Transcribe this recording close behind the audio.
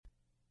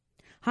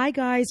Hi,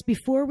 guys.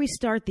 Before we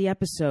start the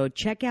episode,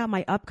 check out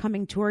my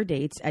upcoming tour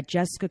dates at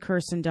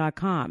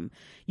jessicacurson.com.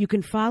 You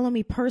can follow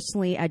me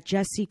personally at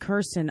Jessie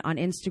Curson on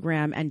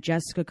Instagram and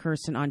Jessica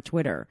Curson on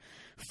Twitter.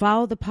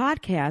 Follow the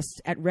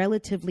podcast at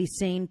Relatively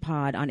Sane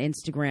Pod on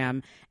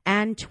Instagram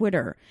and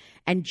Twitter.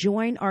 And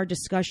join our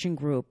discussion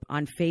group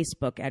on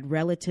Facebook at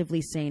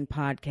Relatively Sane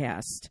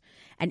Podcast.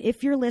 And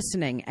if you're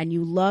listening and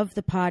you love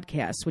the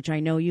podcast, which I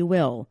know you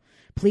will,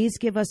 please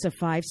give us a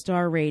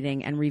 5-star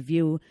rating and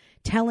review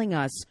telling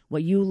us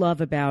what you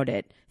love about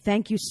it.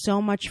 Thank you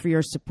so much for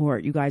your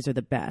support. You guys are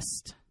the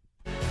best.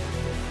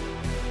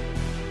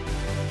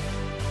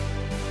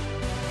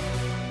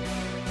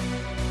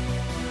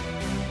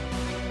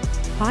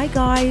 Hi,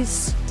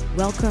 guys.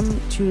 Welcome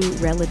to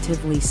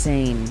Relatively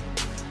Sane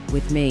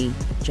with me,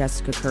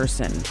 Jessica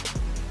Curson.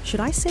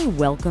 Should I say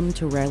welcome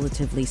to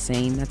Relatively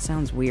Sane? That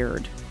sounds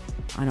weird.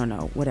 I don't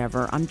know,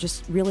 whatever. I'm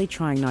just really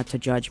trying not to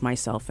judge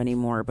myself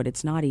anymore, but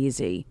it's not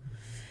easy.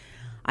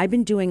 I've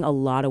been doing a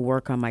lot of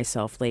work on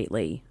myself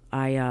lately.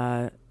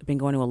 I've been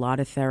going to a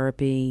lot of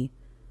therapy.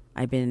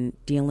 I've been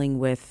dealing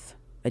with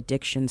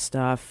addiction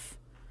stuff.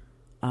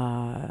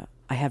 I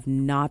have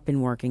not been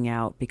working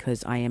out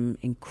because I am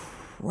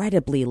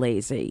incredibly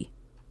lazy.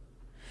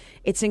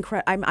 It's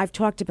I've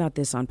talked about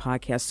this on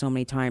podcasts so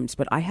many times,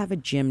 but I have a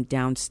gym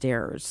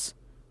downstairs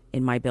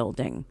in my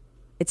building.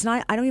 It's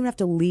not, I don't even have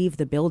to leave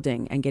the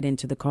building and get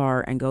into the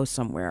car and go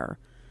somewhere.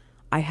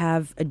 I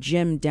have a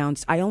gym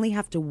I only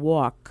have to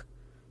walk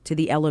to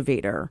the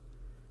elevator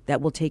that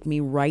will take me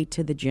right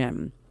to the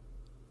gym.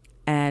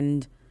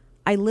 And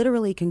I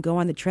literally can go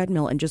on the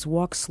treadmill and just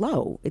walk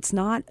slow. It's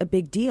not a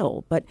big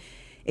deal, but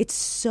it's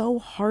so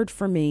hard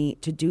for me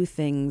to do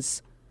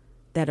things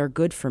that are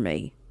good for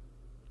me.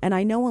 And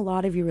I know a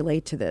lot of you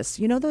relate to this.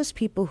 You know those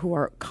people who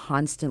are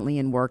constantly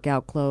in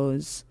workout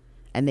clothes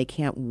and they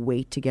can't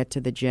wait to get to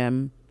the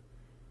gym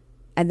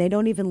and they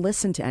don't even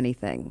listen to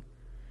anything?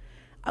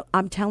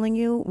 I'm telling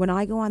you, when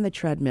I go on the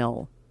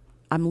treadmill,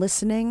 I'm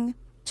listening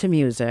to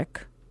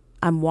music.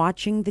 I'm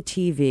watching the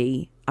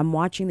TV. I'm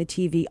watching the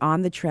TV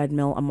on the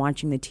treadmill. I'm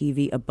watching the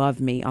TV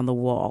above me on the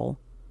wall.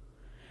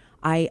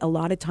 I a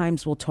lot of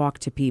times will talk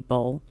to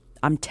people.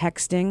 I'm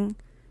texting.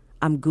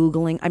 I'm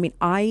Googling. I mean,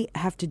 I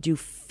have to do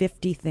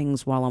 50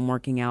 things while I'm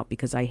working out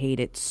because I hate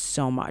it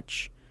so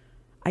much.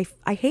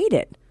 I hate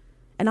it.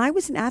 And I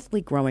was an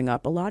athlete growing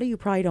up. A lot of you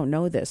probably don't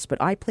know this,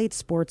 but I played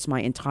sports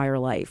my entire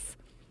life.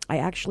 I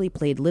actually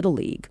played Little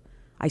League.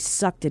 I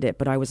sucked at it,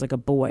 but I was like a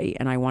boy,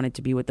 and I wanted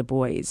to be with the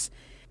boys.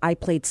 I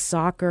played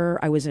soccer.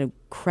 I was an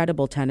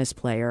incredible tennis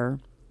player.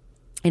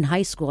 In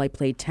high school, I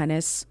played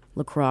tennis,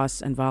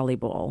 lacrosse, and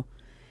volleyball.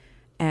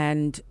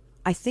 And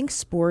I think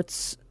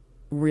sports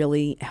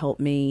really helped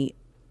me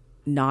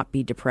not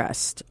be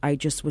depressed. I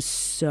just was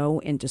so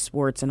into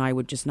sports, and I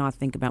would just not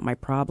think about my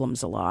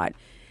problems a lot.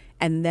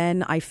 And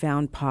then I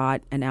found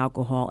pot and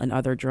alcohol and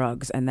other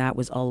drugs, and that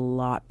was a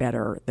lot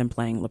better than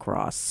playing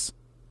lacrosse.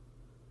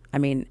 I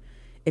mean,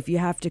 if you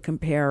have to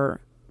compare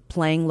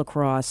playing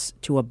lacrosse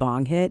to a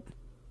bong hit,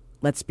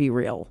 let's be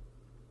real.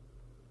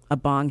 A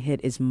bong hit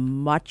is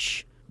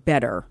much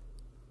better.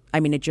 I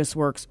mean, it just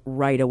works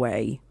right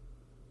away.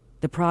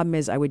 The problem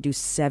is I would do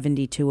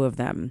 72 of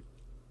them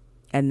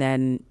and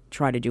then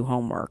try to do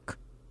homework.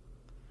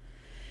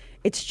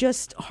 It's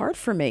just hard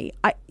for me.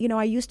 I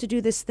used to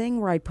do this thing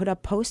where I'd put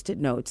up Post-it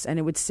notes and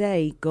it would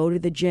say, go to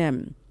the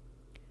gym,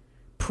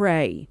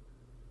 pray,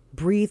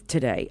 breathe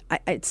today.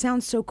 It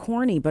sounds so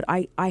corny, but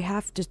I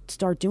have to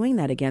start doing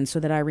that again so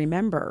that I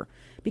remember.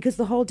 Because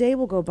the whole day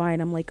will go by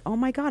and I'm like, oh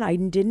my God, I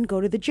didn't go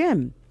to the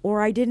gym.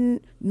 Or I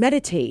didn't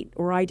meditate.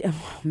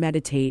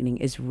 Meditating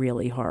is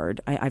really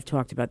hard. I've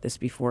talked about this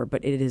before,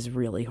 but it is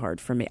really hard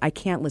for me. I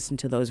can't listen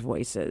to those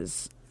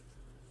voices.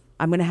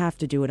 I'm going to have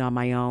to do it on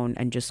my own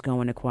and just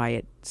go in a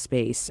quiet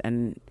space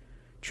and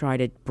try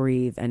to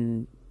breathe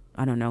and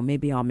I don't know,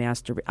 maybe I'll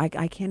masturbate.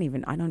 I can't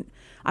even,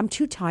 I'm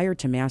too tired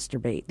to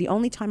masturbate. The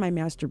only time I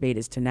masturbate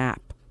is to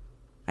nap.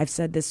 I've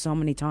said this so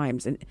many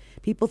times and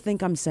people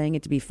think I'm saying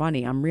it to be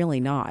funny. I'm really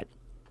not.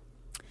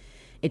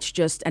 It's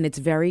just, and it's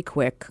very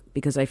quick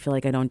because I feel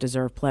like I don't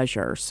deserve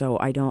pleasure. So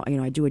I don't,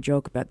 I do a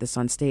joke about this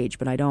on stage,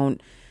 but I don't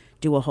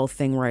do a whole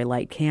thing where I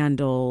light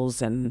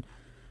candles and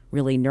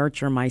really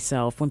nurture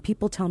myself. When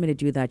people tell me to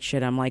do that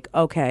shit, I'm like,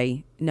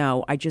 okay,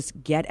 no, I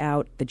just get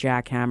out the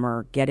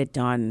jackhammer, get it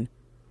done,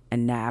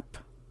 and nap.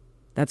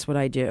 That's what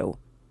I do.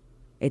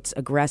 It's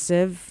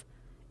aggressive,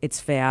 it's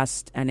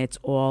fast, and it's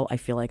all I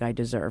feel like I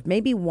deserve.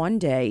 Maybe one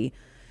day,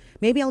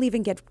 maybe I'll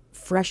even get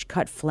fresh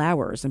cut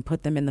flowers and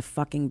put them in the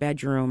fucking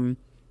bedroom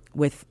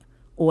with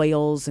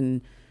oils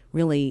and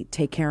really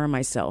take care of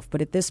myself.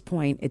 But at this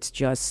point, it's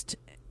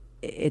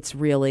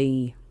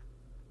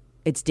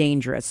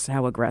dangerous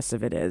how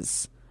aggressive it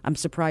is. I'm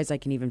surprised I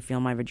can even feel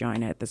my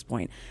vagina at this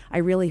point. I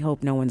really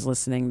hope no one's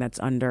listening that's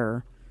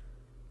under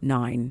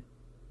 9.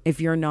 If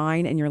you're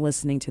 9 and you're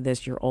listening to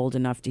this, you're old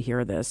enough to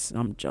hear this.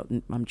 I'm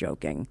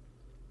joking.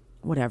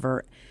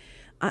 Whatever.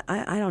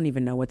 I don't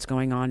even know what's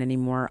going on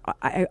anymore.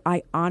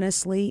 I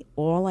honestly,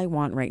 all I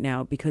want right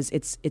now, because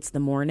it's the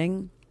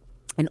morning,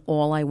 and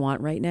all I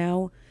want right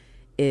now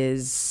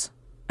is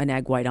an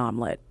egg white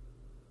omelet.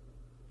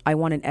 I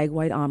want an egg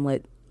white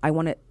omelet. I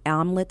want an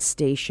omelet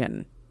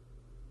station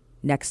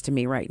next to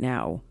me right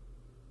now.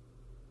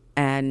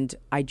 And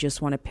I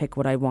just want to pick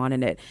what I want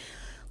in it.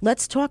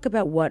 Let's talk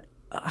about what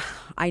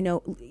I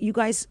know. You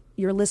guys,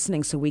 you're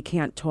listening, so we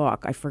can't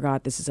talk. I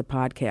forgot this is a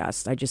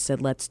podcast. I just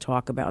said, let's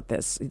talk about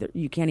this.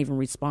 You can't even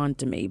respond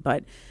to me.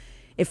 But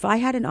if I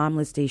had an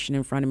omelet station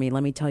in front of me,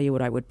 let me tell you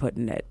what I would put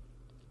in it.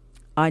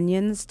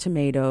 Onions,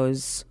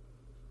 tomatoes,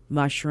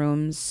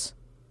 mushrooms,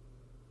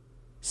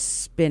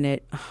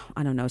 spinach.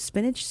 I don't know.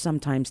 Spinach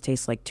sometimes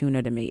tastes like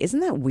tuna to me. Isn't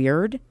that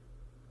weird?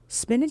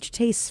 Spinach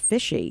tastes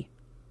fishy.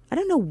 I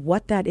don't know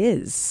what that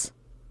is.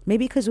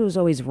 Maybe because it was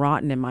always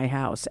rotten in my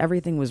house.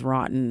 Everything was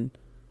rotten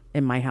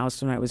in my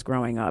house when I was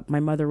growing up. My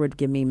mother would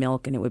give me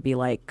milk and it would be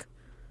like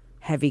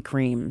heavy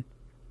cream.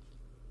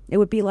 It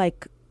would be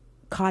like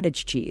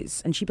cottage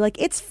cheese. And she'd be like,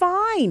 it's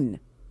fine.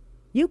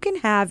 You can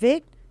have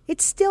it.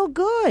 It's still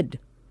good.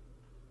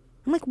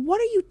 I'm like, what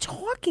are you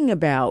talking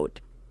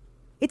about?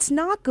 It's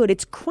not good.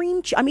 It's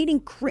cream cheese.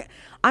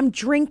 I'm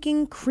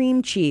drinking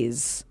cream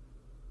cheese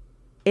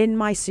in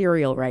my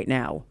cereal right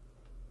now.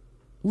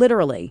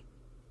 Literally.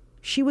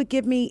 She would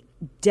give me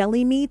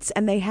deli meats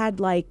and they had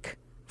like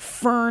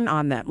fern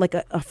on them, like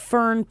a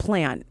fern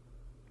plant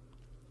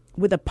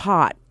with a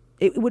pot.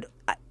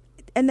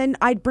 And then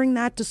I'd bring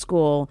that to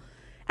school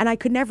and I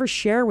could never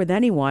share with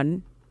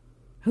anyone.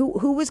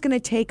 Who was going to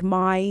take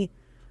my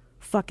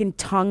fucking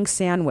tongue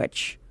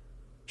sandwich?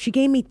 She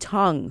gave me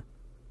tongue.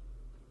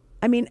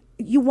 I mean,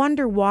 you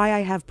wonder why I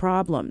have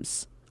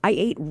problems. I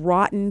ate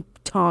rotten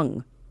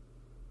tongue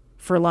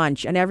for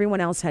lunch and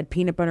everyone else had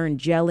peanut butter and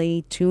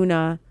jelly,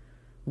 tuna,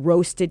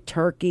 roasted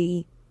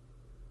turkey.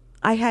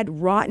 I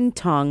had rotten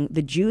tongue,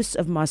 the juice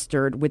of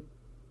mustard with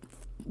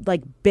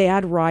like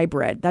bad rye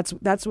bread.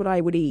 That's what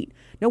I would eat.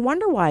 No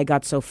wonder why I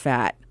got so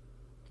fat.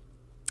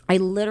 I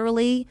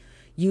literally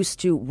used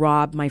to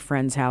rob my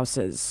friends'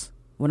 houses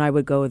when I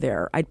would go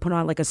there. I'd put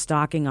on like a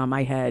stocking on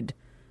my head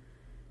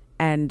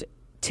and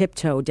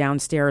tiptoe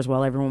downstairs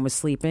while everyone was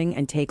sleeping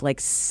and take like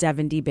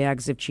 70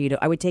 bags of Cheeto.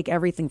 I would take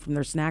everything from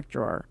their snack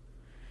drawer.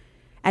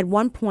 At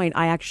one point,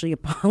 I actually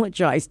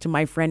apologized to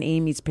my friend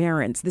Amy's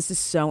parents. This is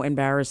so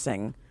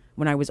embarrassing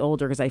when I was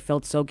older because I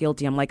felt so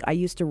guilty. I'm like, I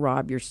used to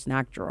rob your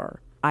snack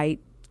drawer. I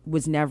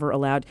was never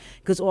allowed.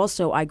 Because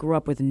also, I grew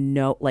up with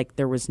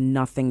there was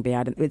nothing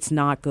bad. It's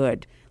not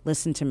good.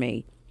 Listen to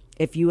me.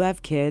 If you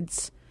have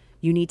kids,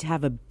 you need to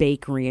have a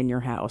bakery in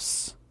your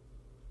house.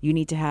 You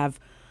need to have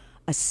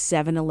a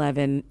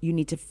 7-Eleven. You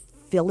need to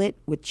fill it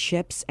with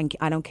chips. And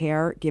I don't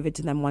care. Give it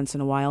to them once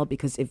in a while.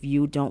 Because if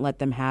you don't let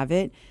them have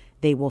it,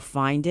 they will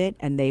find it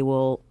and they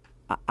will,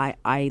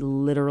 I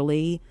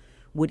literally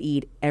would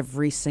eat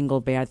every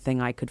single bad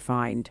thing I could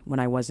find when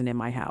I wasn't in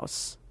my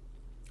house.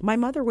 My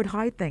mother would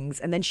hide things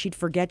and then she'd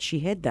forget she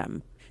hid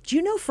them. Do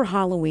you know for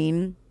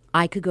Halloween,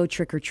 I could go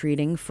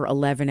trick-or-treating for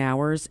 11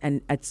 hours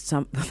and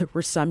there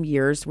were some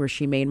years where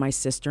she made my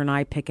sister and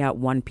I pick out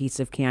one piece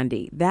of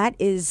candy. That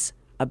is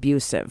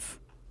abusive.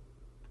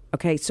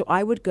 Okay, so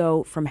I would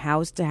go from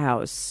house to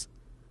house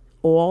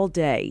all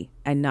day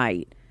and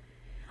night.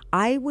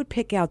 I would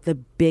pick out the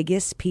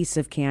biggest piece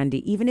of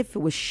candy, even if it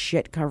was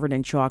shit covered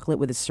in chocolate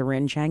with a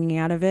syringe hanging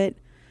out of it.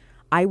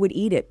 I would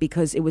eat it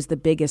because it was the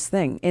biggest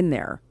thing in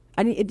there.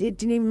 I mean, it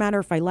didn't even matter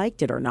if I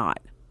liked it or not.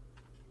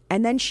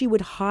 And then she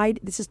would hide,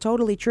 this is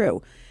totally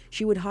true,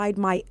 she would hide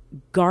my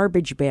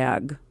garbage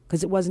bag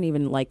because it wasn't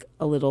even like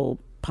a little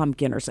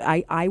pumpkin or so.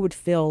 I would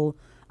fill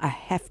a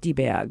hefty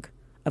bag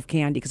of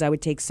candy because I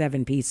would take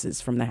 7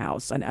 pieces from the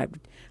house and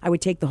I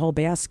would take the whole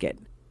basket.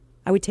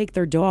 I would take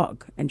their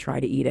dog and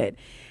try to eat it.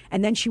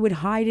 And then she would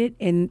hide it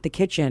in the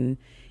kitchen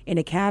in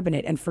a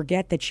cabinet and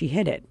forget that she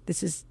hid it.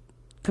 This is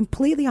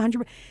completely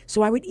 100%.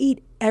 So I would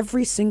eat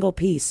every single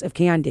piece of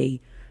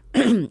candy.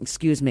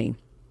 Excuse me.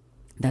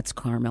 That's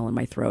caramel in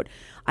my throat.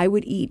 I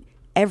would eat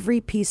every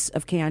piece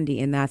of candy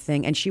in that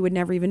thing and she would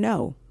never even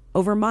know.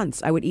 Over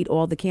months, I would eat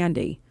all the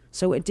candy.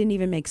 So it didn't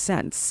even make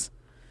sense.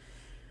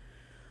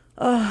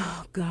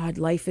 Oh, God,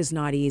 life is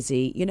not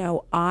easy. You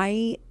know,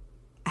 I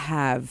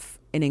have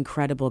an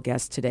incredible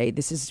guest today.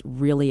 This is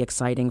really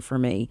exciting for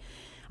me.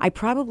 I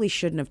probably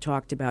shouldn't have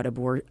talked about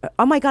abortion.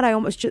 Oh my God,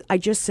 I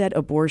just said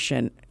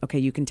abortion. Okay,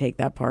 you can take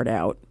that part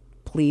out.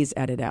 Please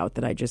edit out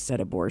that I just said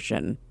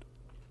abortion.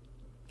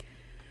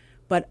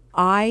 But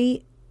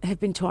I have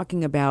been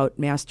talking about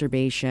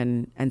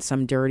masturbation and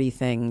some dirty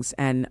things,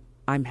 and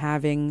I'm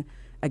having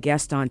a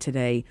guest on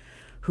today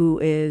who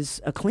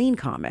is a clean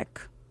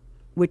comic,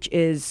 which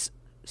is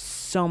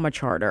so much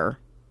harder.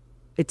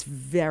 It's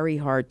very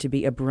hard to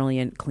be a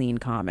brilliant, clean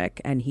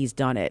comic, and he's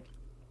done it.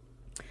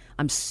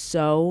 I'm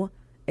so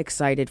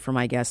excited for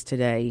my guest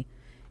today.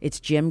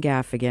 It's Jim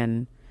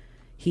Gaffigan.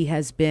 He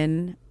has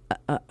been,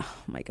 oh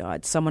my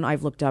God, someone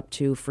I've looked up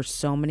to for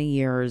so many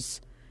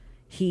years.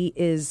 He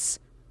is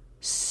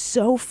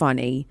so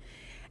funny.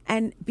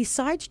 And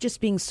besides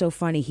just being so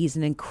funny, he's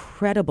an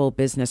incredible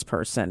business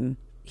person.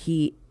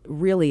 He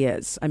really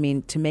is. I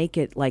mean, to make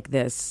it like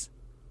this,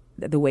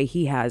 the way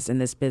he has in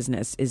this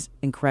business is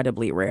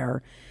incredibly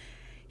rare.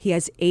 He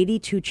has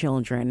 82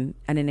 children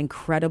and an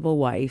incredible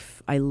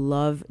wife. I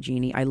love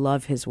Jeannie. I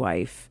love his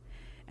wife.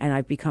 And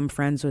I've become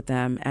friends with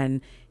them. And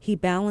he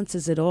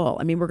balances it all.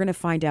 I mean, we're going to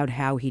find out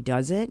how he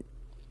does it.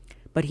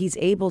 But he's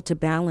able to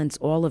balance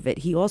all of it.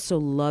 He also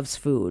loves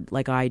food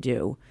like I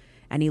do.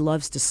 And he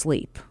loves to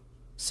sleep.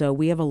 So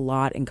we have a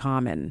lot in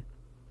common.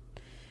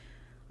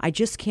 I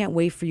just can't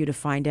wait for you to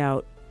find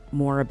out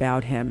more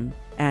about him.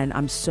 And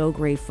I'm so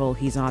grateful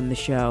he's on the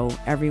show.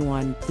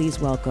 Everyone, please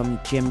welcome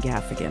Jim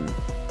Gaffigan.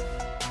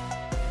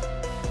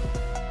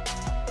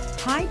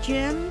 Hi,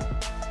 Jim.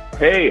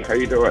 Hey, how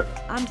you doing?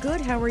 I'm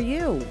good. How are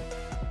you?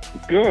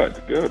 Good.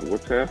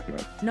 What's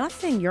happening?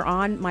 Nothing. You're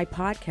on my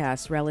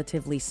podcast,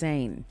 Relatively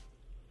Sane.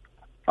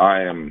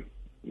 I'm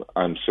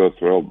so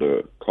thrilled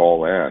to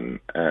call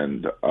in,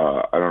 and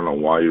I don't know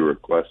why you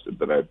requested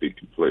that I be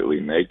completely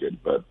naked,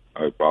 but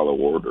I follow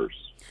orders.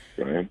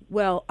 Right?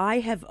 Well, I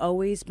have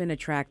always been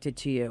attracted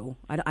to you.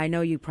 I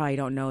know you probably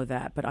don't know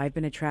that, but I've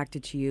been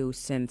attracted to you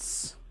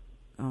since,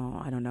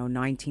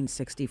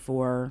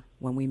 1964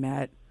 when we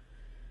met.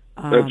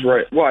 That's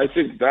right. Well, I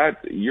think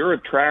that your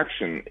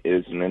attraction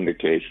is an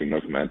indication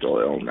of mental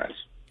illness.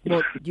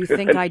 Well, do you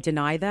think I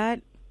deny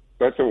that?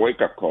 That's a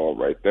wake-up call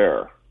right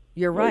there.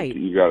 You're right.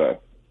 You gotta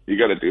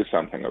do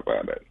something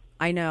about it.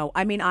 I know.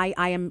 I mean,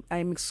 I'm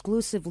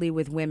exclusively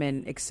with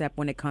women, except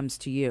when it comes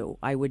to you.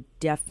 I would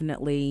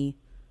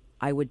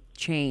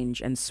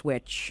change and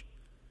switch,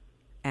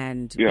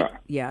 and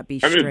be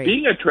straight. I mean,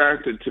 being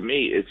attracted to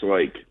me is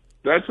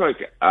that's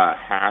like a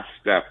half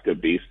step to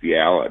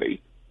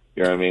bestiality.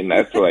 You know what I mean?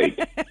 That's like...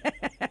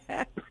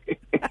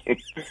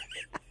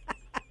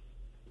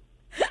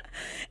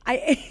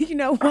 You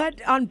know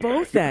what? On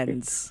both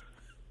ends.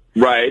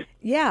 Right.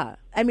 Yeah.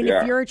 I mean,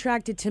 if you're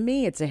attracted to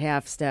me, it's a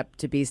half step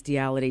to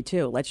bestiality,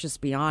 too. Let's just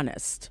be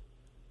honest.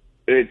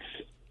 Well,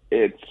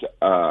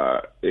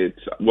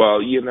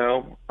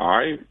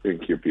 I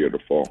think you're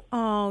beautiful.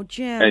 Oh,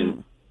 Jim.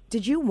 And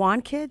did you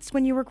want kids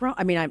when you were growing?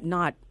 I mean, I'm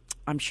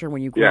sure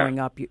when you were growing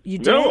up, you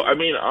did. No, I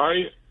mean,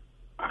 I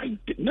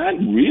not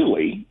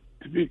really.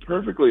 To be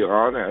perfectly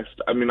honest,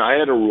 I mean, I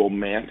had a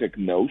romantic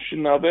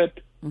notion of it.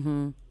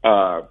 Mm-hmm.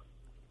 I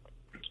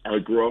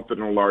grew up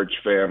in a large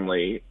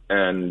family,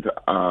 and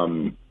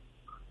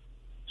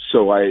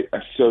so I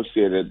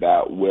associated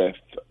that with,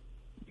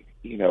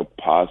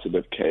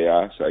 positive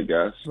chaos, I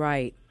guess.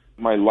 Right.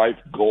 My life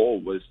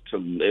goal was to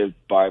live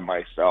by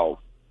myself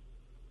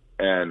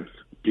and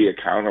be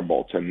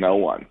accountable to no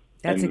one.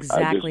 That's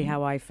exactly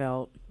how I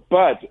felt.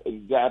 But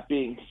that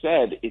being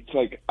said, it's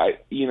like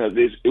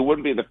it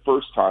wouldn't be the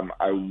first time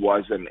I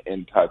wasn't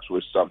in touch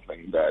with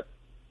something that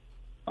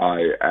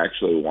I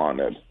actually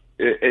wanted.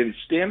 And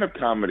stand-up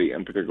comedy,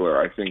 in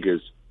particular, I think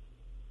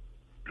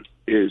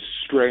is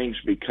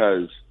strange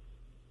because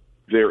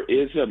there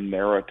is a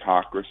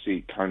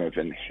meritocracy kind of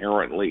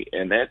inherently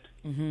in it,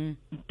 mm-hmm.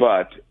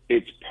 but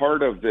it's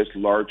part of this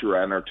larger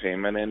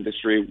entertainment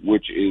industry,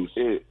 which is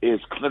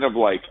kind of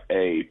like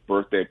a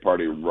birthday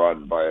party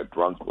run by a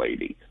drunk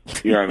lady.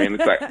 You know what I mean?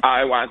 It's like,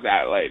 I want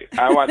that lady.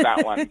 I want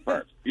that one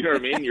first. You know what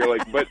I mean? You're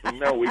like, but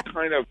no, we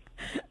kind of...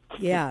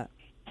 Yeah.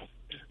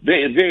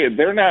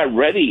 They're not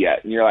ready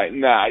yet. And you're like,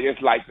 nah, I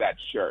just like that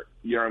shirt.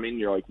 You know what I mean?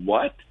 You're like,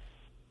 what?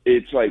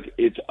 It's like,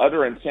 it's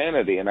utter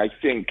insanity. And I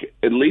think,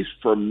 at least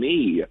for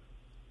me,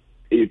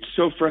 it's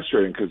so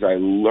frustrating because I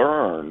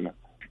learn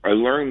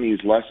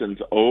these lessons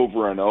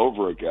over and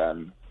over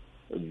again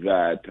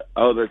that,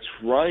 oh, that's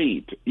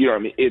right. You know what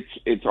I mean?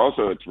 It's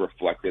also, it's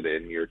reflected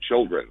in your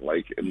children,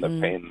 like in the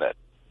pain that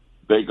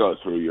they go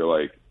through. You're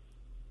like,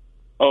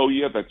 oh,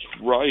 yeah, that's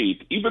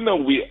right. Even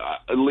though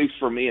at least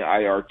for me,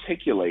 I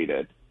articulate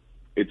it.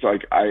 It's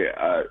like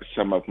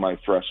some of my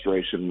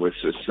frustration with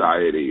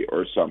society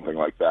or something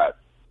like that.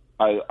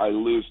 I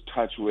lose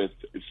touch with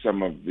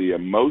some of the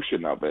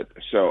emotion of it.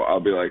 So I'll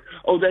be like,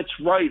 oh, that's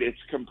right.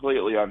 It's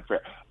completely unfair.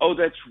 Oh,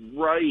 that's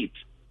right.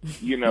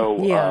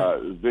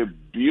 The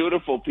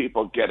beautiful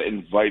people get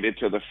invited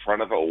to the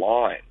front of the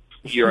line.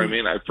 You know what I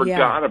mean? I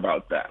forgot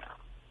about that.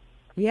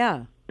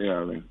 Yeah. You know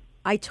what I mean?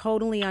 I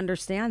totally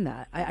understand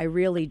that. I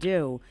really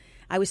do.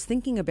 I was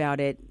thinking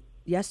about it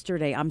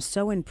yesterday. I'm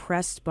so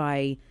impressed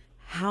by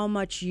how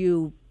much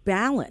you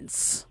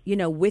balance,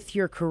 with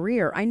your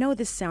career. I know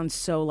this sounds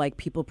so like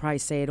people probably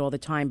say it all the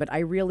time, but I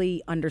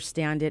really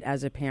understand it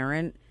as a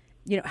parent,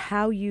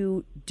 how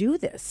you do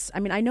this. I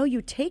mean, I know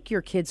you take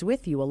your kids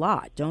with you a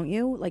lot, don't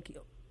you?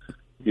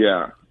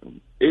 Yeah,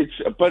 it's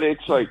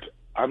like,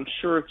 I'm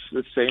sure it's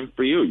the same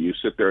for you. You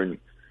sit there and,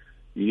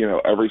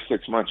 every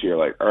 6 months you're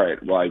like, all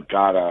right, well, I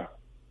gotta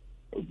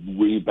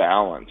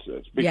rebalance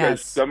this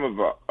because some of,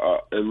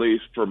 at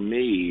least for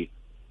me,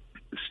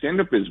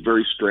 stand-up is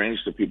very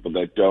strange to people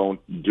that don't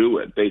do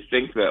it. They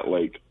think that,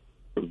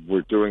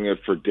 we're doing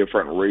it for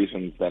different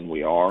reasons than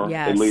we are,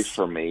 at least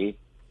for me.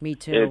 Me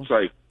too. It's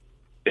like,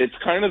 it's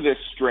kind of this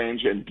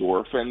strange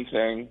endorphin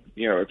thing.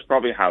 It's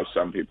probably how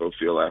some people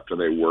feel after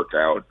they work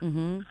out.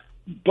 Mm-hmm.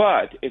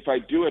 But if I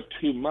do it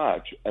too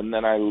much and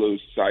then I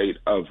lose sight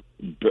of,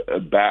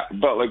 but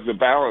the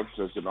balance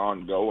is an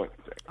ongoing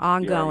thing.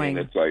 Ongoing.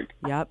 It's like,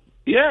 yep.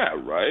 Yeah,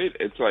 right.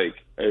 It's like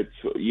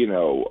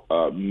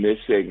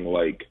missing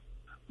like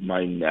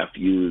my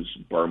nephew's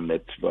bar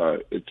mitzvah.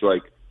 It's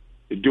like,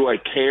 do I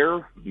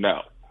care?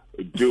 No.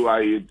 Do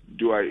I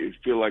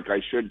feel like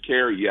I should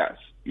care? Yes.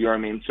 You know what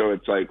I mean? So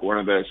it's like one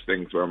of those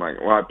things where I'm like,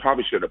 well, I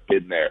probably should have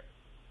been there.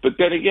 But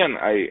then again,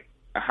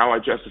 how I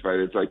justify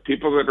it, it's like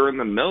people that are in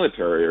the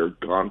military are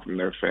gone from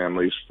their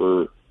families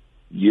for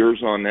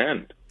years on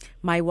end.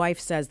 My wife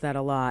says that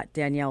a lot.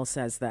 Danielle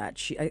says that.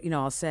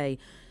 I'll say,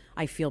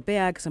 I feel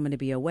bad because I'm going to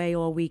be away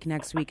all week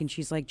next week. And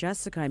she's like,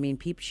 Jessica, I mean,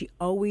 she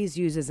always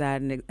uses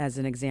that as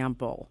an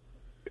example.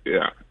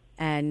 Yeah.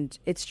 And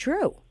it's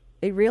true.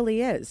 It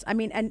really is. I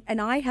mean,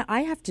 and I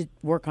have to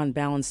work on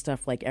balance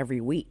stuff like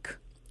every week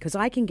because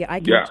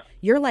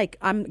you're like,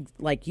 I'm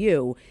like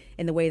you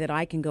in the way that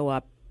I can go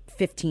up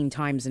 15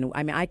 times.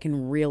 I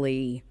can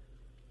really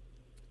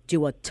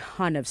do a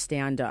ton of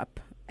stand up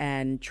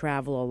and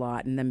travel a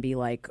lot and then be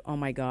like, oh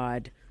my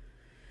God,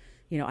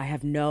 I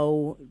have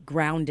no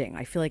grounding.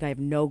 I feel like I have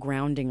no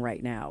grounding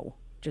right now.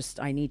 Just,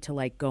 I need to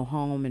like go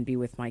home and be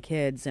with my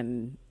kids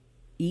and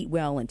eat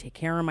well and take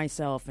care of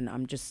myself. And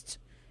I'm just,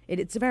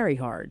 it's very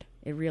hard.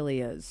 It really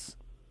is.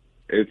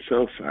 It's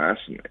so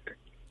fascinating.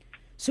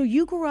 So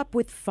you grew up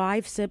with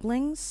 5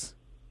 siblings?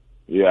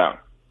 Yeah.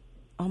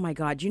 Oh my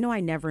God. I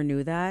never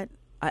knew that.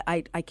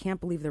 I can't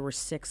believe there were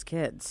 6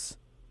 kids.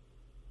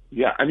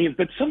 Yeah, I mean,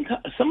 but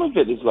some of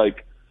it is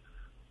like,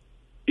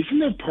 isn't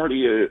there part of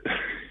you,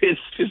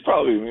 it's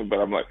probably me, but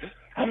I'm like,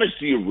 how much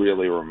do you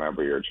really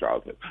remember your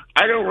childhood?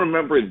 I don't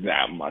remember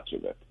that much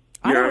of it.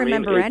 I don't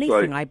remember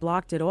anything. I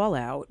blocked it all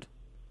out.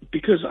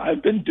 Because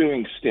I've been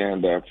doing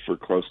stand-up for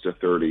close to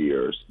 30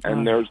 years,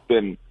 and there's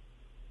been,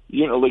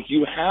 like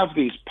you have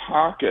these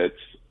pockets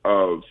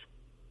of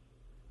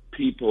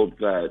people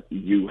that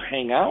you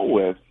hang out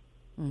with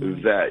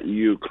that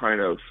you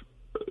kind of,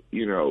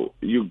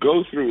 you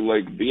go through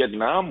like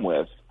Vietnam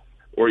with,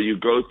 or you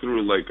go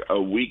through like a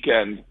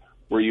weekend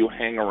where you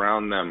hang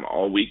around them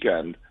all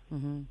weekend,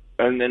 and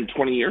then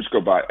 20 years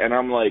go by, and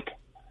I'm like,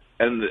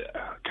 I'm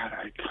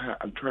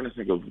trying to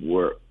think of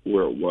where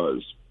it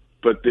was,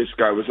 but this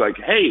guy was like,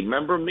 "Hey,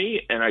 remember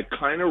me?" And I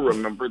kind of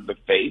remembered the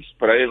face,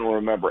 but I didn't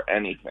remember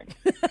anything.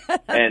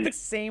 And the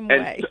same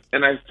way,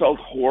 and I felt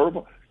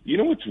horrible. You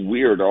know what's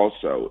weird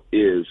also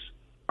is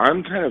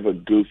I'm kind of a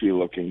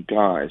goofy-looking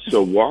guy,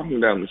 so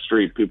walking down the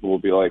street, people will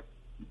be like,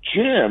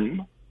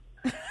 "Jim."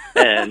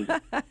 And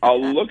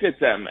I'll look at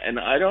them, and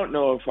I don't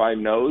know if I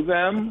know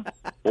them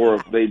or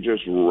if they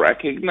just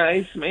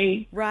recognize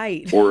me.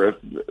 Right. Or if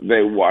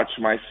they watch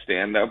my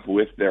stand-up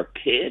with their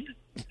kid.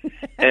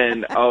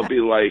 And I'll be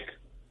like,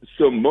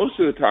 so most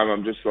of the time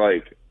I'm just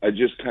like, I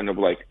just kind of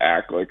like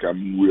act like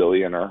I'm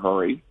really in a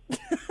hurry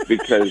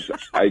because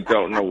I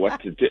don't know what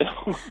to do.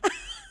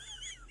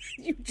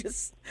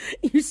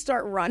 You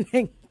start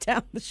running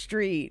down the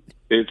street.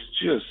 It's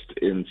just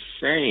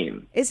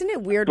insane. Isn't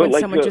it weird when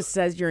someone just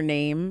says your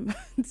name?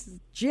 It's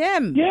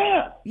Jim.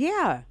 Yeah.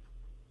 Yeah.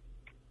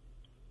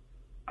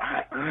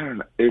 I don't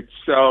know.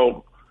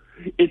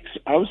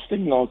 I was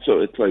thinking also,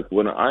 it's like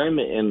when I'm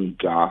in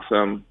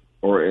Gotham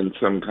or in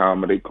some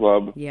comedy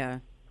club. Yeah.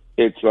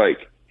 It's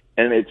like,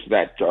 and it's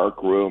that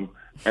dark room,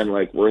 and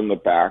like we're in the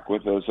back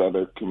with those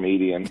other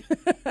comedians.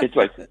 It's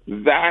like,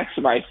 that's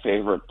my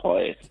favorite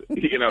place.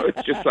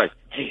 It's just like,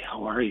 hey,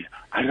 how are you?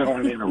 I don't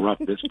want to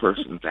interrupt this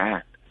person's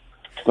act,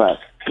 but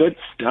good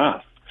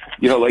stuff.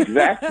 Like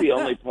that's the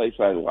only place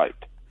I like.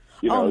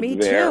 Me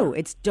too.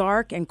 It's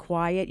dark and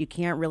quiet. You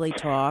can't really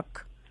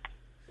talk.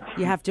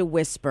 You have to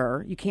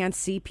whisper. You can't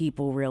see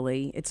people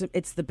really.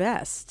 It's the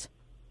best.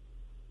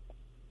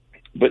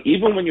 But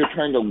even when you're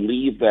trying to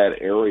leave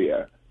that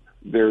area,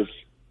 there's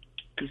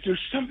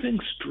something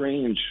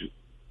strange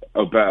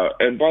about,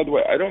 and by the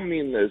way, I don't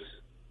mean this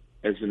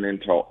as an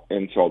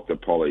insult to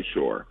Pauly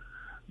Shore,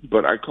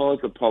 but I call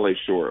it the Pauly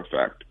Shore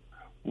effect,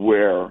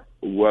 where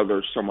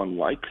whether someone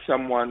likes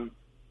someone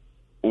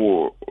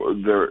or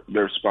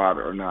their spot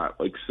or not,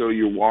 like, so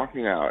you're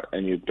walking out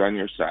and you've done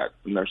your set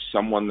and there's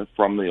someone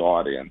from the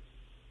audience,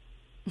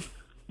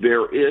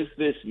 there is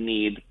this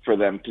need for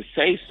them to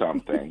say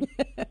something,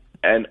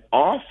 and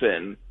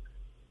often,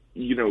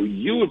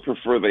 you would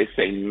prefer they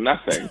say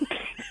nothing.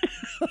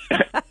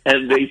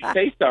 And they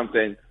say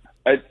something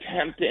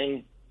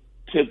attempting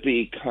to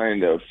be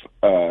kind of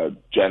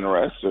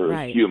generous or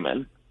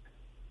human.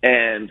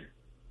 And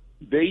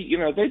they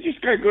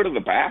just got to go to the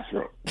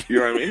bathroom. You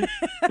know what I mean?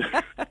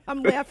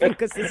 I'm laughing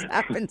because this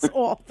happens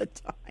all the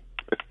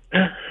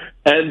time.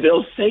 And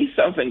they'll say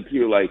something to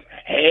you like,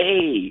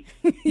 hey.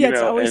 Yeah, it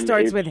always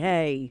starts with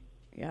hey.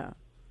 Yeah.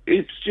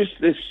 It's just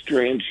this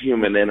strange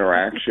human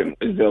interaction.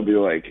 They'll be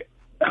like,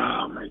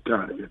 oh my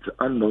God, it's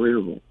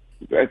unbelievable.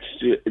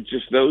 It's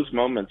just those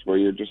moments where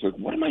you're just like,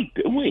 what am I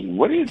doing?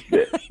 What is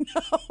this?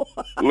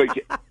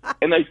 Like,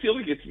 and I feel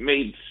like it's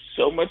made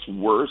so much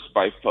worse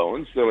by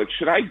phones. They're like,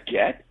 should I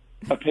get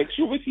a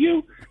picture with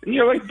you? And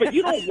you're like, but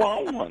you don't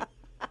want one.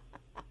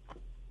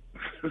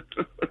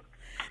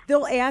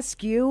 They'll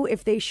ask you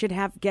if they should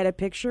get a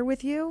picture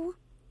with you?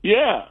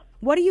 Yeah.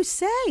 What do you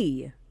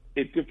say?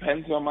 It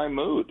depends on my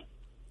mood.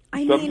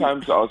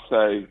 sometimes I'll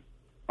say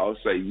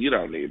you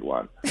don't need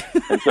one,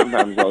 and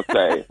sometimes I'll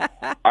say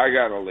I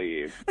gotta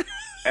leave,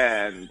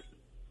 and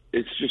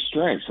it's just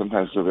strange.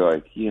 Sometimes they'll be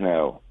like,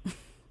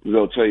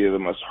 they'll tell you the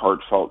most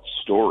heartfelt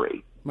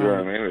story. You know what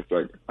I mean? It's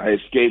like, I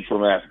escaped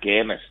from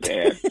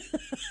Afghanistan,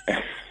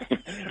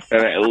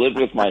 and I lived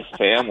with my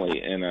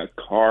family in a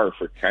car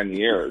for 10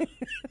 years,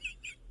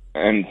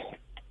 and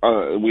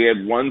we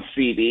had one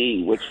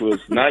CD, which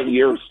was not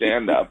your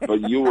stand-up,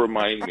 but you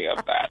remind me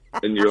of that.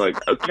 And you're like,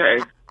 okay.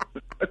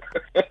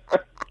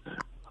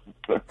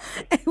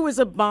 It was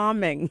a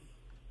bombing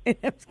in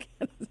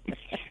Afghanistan.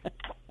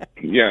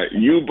 Yeah,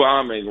 you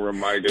bombing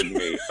reminded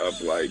me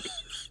of, like,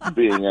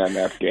 being in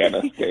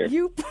Afghanistan.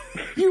 You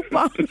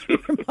bombing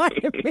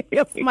reminded me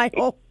of my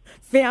whole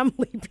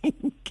family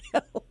being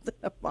killed in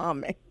a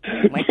bombing.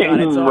 Oh my God,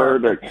 it's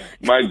murdered.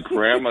 My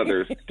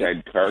grandmother's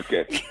dead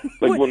carcass.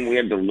 Like when we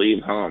had to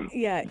leave home.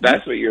 Yeah.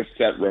 That's what your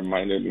set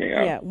reminded me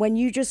of. Yeah, when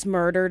you just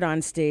murdered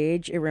on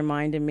stage, it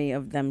reminded me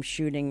of them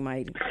shooting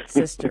my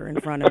sister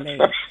in front of me.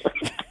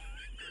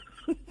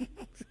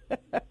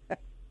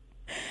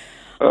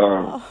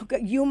 Oh,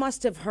 you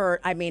must have heard.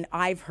 I mean,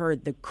 I've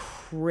heard the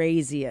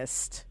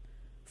craziest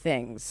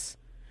things.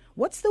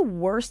 What's the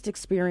worst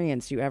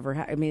experience you ever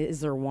had? I mean,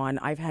 is there one?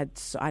 I've had.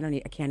 I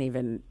can't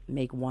even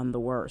make one the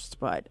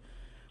worst. But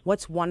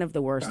what's one of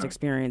the worst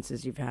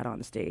experiences you've had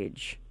on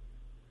stage?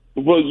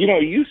 Well,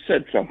 you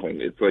said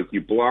something. It's like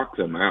you block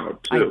them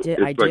out too.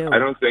 I do. I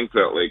don't think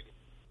that like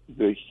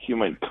the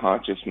human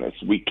consciousness,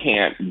 we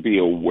can't be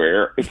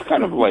aware. It's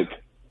kind of like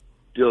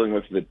dealing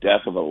with the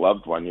death of a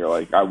loved one. You're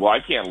like, I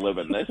can't live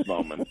in this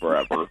moment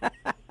forever.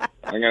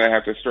 I'm going to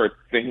have to start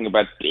thinking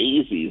about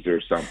daisies or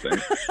something.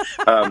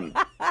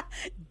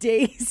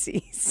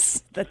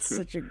 Daisies. That's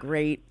such a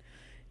great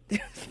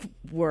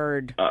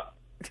word.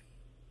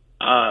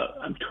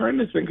 I'm trying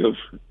to think of,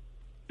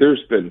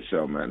 there's been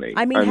so many.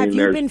 I mean, have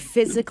you been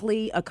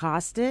physically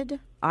accosted?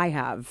 I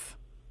have.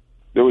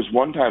 There was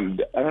one time,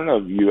 I don't know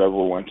if you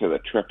ever went to the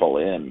Triple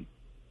Inn.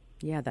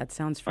 Yeah, that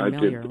sounds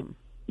familiar.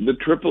 The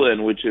Triple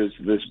Inn, which is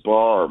this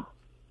bar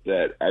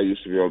that I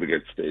used to be able to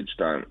get stage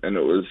time, and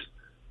it was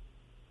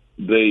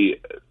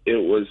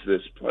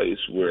this place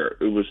where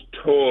it was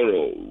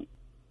total,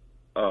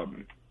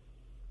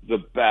 the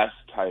best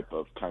type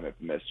of kind of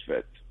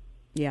misfits.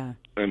 Yeah.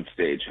 And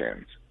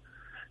stagehands.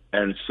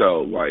 And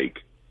so,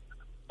 like,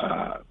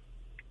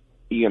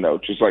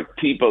 just like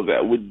people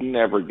that would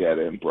never get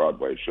in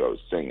Broadway shows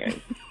singing.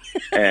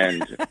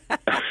 And,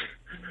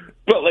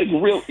 but like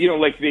real,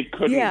 like they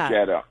couldn't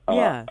get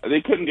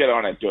they couldn't get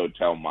on at Don't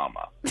Tell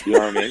Mama. You know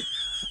what I mean?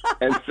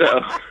 And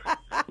so,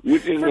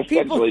 which is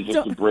essentially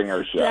just to bring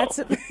our show. That's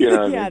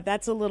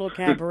that's a little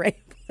cabaret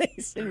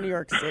place in New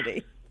York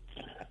City.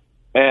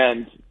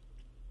 And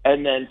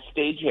then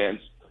stagehands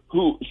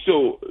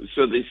so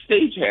the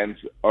stagehands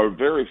are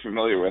very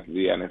familiar with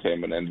the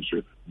entertainment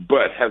industry,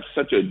 but have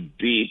such a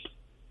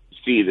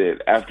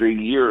deep-seated, after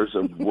years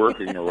of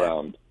working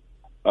around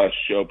us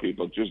show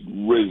people, just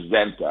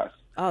resent us.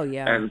 Oh,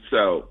 yeah. And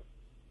so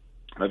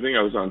I think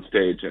I was on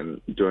stage and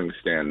doing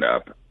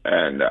stand-up,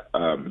 and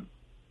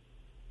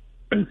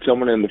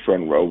someone in the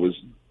front row was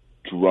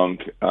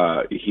drunk.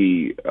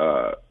 He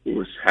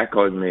was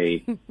heckling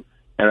me.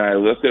 And I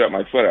lifted up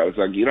my foot. I was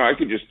like, I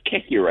could just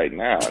kick you right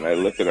now. And I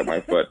lifted up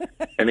my foot.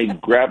 And he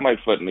grabbed my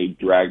foot and he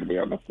dragged me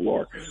on the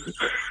floor.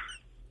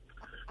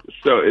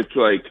 So it's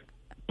like,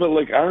 but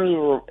like, I don't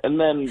even, and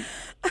then.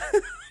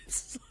 I'm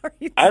sorry.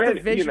 It's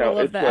the visual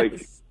of that.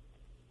 Like,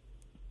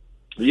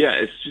 yeah,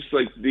 it's just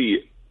like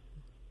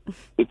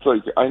it's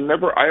like,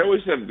 I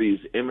always have these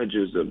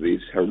images of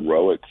these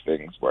heroic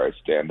things where I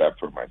stand up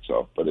for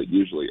myself, but it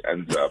usually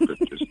ends up as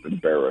just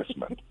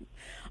embarrassment.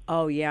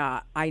 Oh,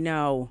 yeah, I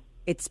know.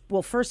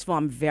 Well, first of all,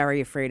 I'm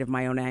very afraid of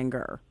my own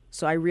anger.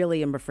 So I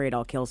really am afraid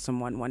I'll kill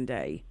someone one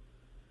day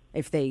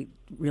if they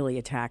really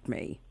attack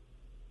me.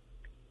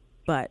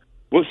 But.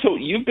 Well, so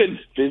you've been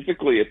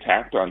physically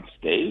attacked on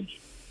stage?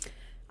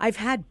 I've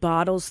had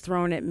bottles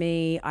thrown at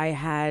me. I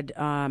had,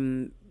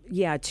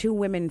 two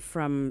women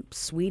from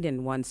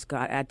Sweden once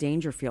at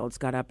Dangerfields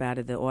got up out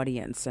of the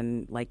audience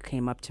and like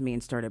came up to me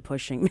and started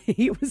pushing me.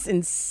 It was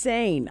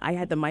insane. I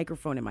had the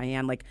microphone in my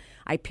hand. Like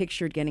I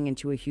pictured getting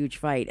into a huge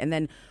fight. And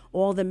then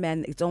all the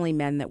men, it's only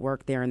men that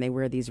work there and they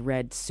wear these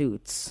red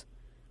suits.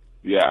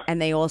 Yeah.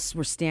 And they all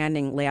were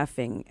standing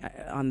laughing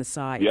on the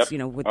sides,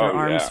 with their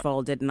arms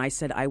folded. And I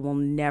said, I will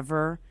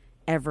never,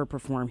 ever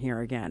perform here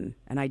again.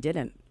 And I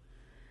didn't.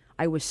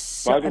 I was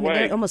so. By the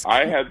way,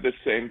 I had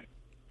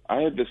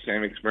the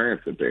same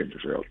experience at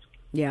Dangerfield.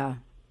 Yeah.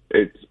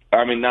 It's,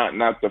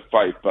 not the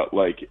fight, but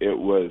like it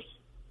was,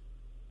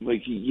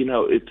 like,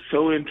 it's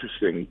so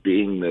interesting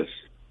being this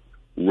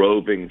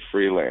roving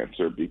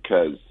freelancer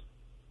because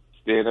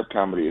stand-up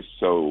comedy is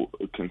so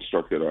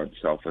constructed on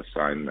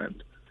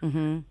self-assignment.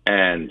 Mm-hmm.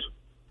 And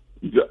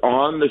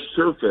on the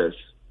surface,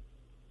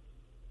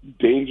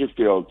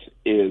 Dangerfield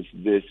is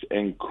this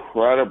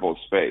incredible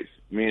space,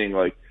 meaning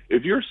like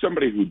if you're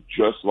somebody who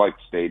just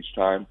likes stage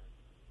time,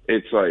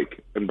 it's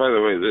like, and by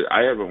the way,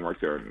 I haven't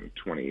worked there in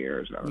 20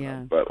 years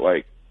now, but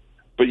like,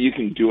 but you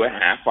can do a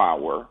half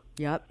hour.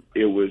 Yep.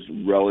 It was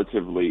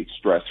relatively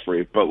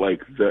stress-free, but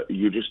like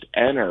you just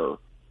enter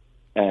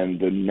and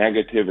the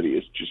negativity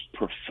is just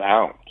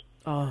profound.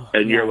 Oh,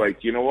 and yeah. you're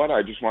like, you know what?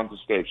 I just want the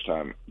stage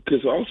time.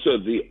 Because also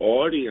the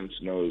audience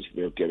knows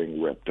they're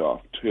getting ripped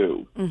off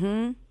too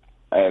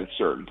at a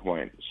certain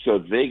point. So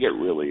they get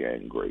really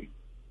angry.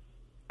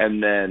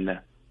 And then,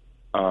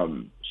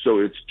 so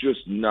it's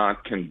just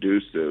not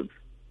conducive.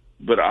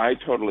 But I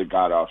totally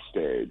got off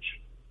stage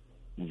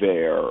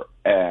there,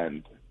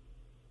 and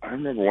I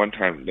remember one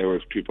time there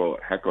was people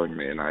heckling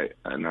me, and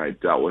I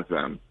dealt with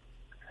them,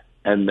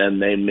 and then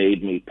they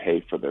made me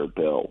pay for their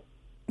bill.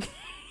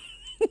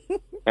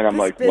 And I'm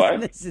like, what?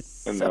 This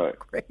is and so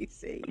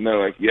crazy. And they're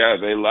like, yeah,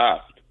 they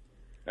left.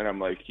 And I'm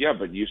like, yeah,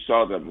 but you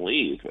saw them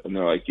leave. And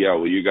they're like, yeah,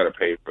 well, you got to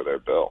pay for their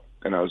bill.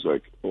 And I was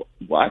like,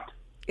 what?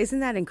 Isn't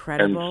that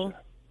incredible?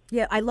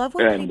 Yeah, I love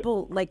when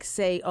people like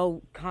say,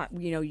 "Oh,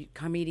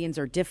 comedians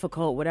are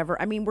difficult, whatever."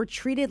 I mean, we're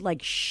treated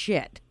like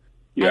shit,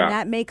 and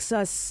that makes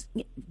us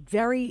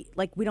very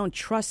like we don't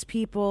trust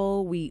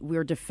people.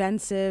 We're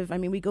defensive. I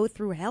mean, we go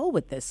through hell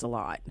with this a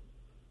lot.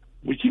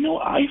 Well,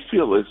 I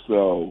feel as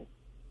though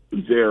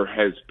there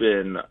has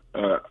been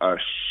a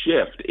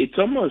shift. It's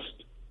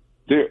almost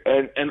there,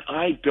 and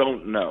I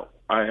don't know.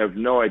 I have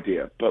no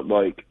idea, but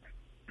like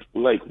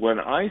when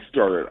I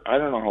started, I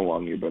don't know how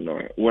long you've been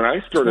doing it. When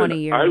I started, 20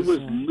 years, I was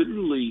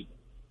literally,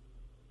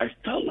 I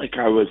felt like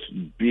I was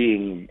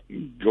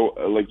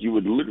like you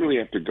would literally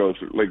have to go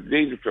through, like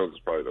Dangerfield is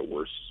probably the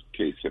worst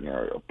case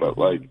scenario, but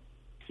like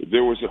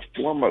there was a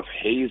form of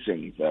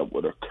hazing that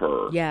would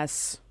occur.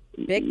 Yes,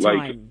 big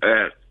time.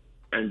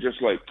 And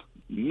just like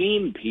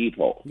mean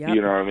people,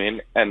 you know what I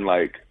mean? And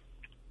like,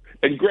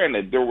 and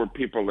granted, there were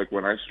people like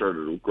when I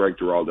started with Greg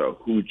Giraldo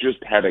who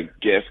just had a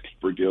gift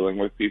for dealing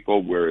with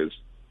people, whereas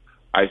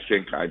I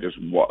think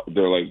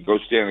they're like, go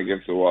stand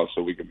against the wall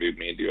so we can be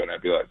mean to you. And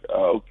I'd be like,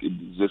 oh,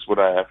 is this what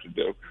I have to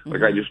do?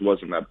 Like, I just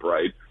wasn't that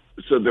bright.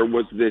 So there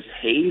was this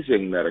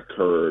hazing that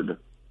occurred.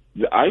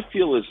 I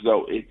feel as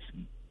though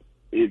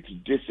it's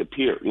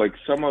disappeared. Like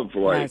some of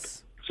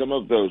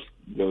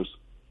those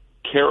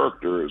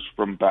characters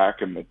from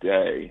back in the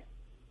day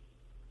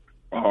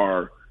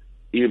are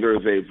either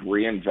they've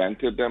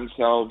reinvented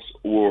themselves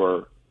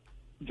or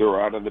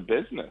they're out of the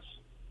business.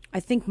 I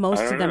think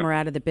most of them are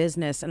out of the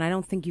business, and I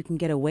don't think you can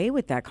get away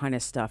with that kind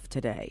of stuff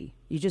today.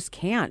 You just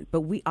can't.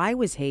 But I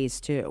was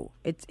hazed too.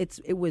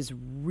 It was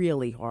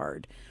really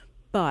hard,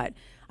 but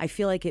I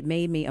feel like it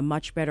made me a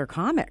much better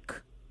comic.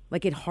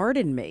 Like it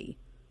hardened me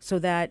so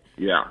that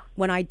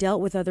when I dealt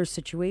with other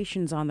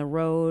situations on the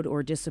road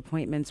or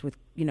disappointments with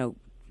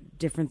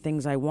different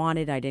things I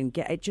wanted, I didn't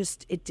get.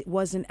 It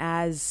wasn't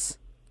as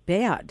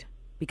bad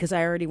because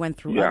I already went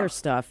through other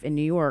stuff in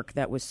New York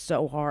that was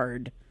so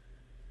hard.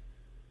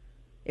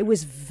 It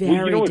was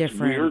very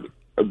different.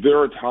 Weird? There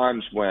are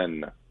times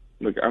when,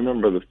 like, I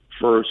remember the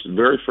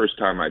very first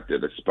time I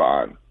did a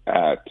spot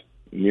at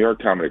New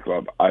York Comedy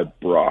Club, I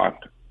brought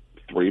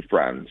 3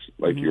 friends,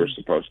 like you're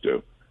supposed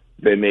to.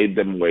 They made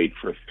them wait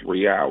for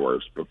 3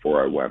 hours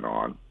before I went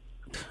on.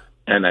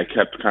 And I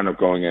kept kind of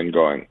going in,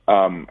 going,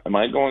 am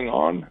I going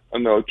on?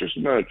 And they're like, just a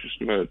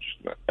minute.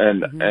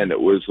 And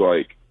it was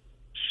like,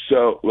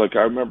 so, like,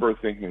 I remember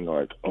thinking,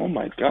 like, oh,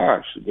 my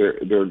gosh,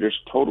 they're just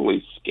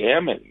totally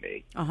scamming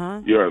me. You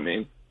know what I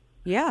mean?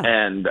 Yeah.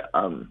 And,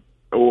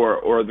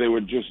 or they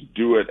would just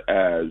do it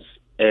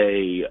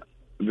they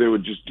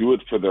would just do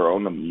it for their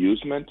own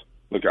amusement.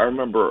 Like, I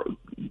remember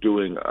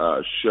doing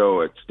a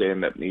show at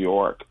Stand Up New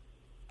York,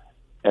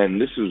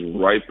 and this is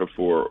right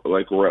before,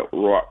 like,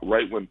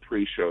 right when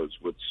pre-shows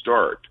would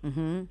start.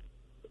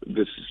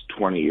 This is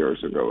 20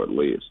 years ago, at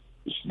least.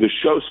 The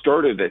show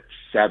started at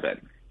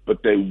 7.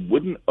 But they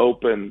wouldn't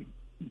open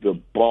the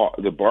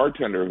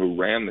bartender who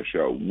ran the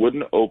show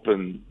wouldn't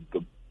open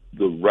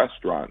the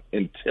restaurant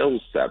until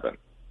 7.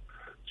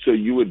 So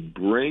you would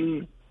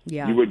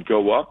you would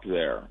go up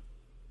there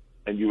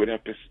and you would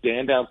have to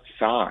stand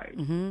outside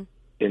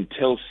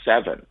until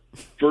 7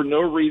 for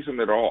no reason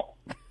at all.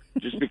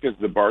 Just because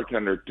the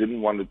bartender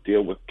didn't want to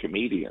deal with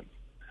comedians.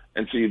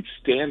 And so you'd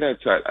stand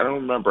outside. I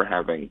don't remember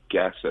having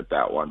guests at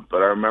that one, but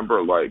I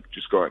remember like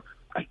just going,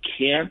 I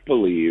can't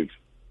believe,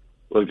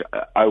 like,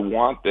 I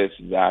want this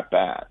that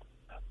bad.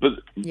 But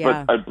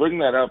I bring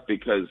that up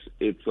because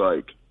it's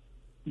like,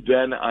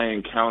 then I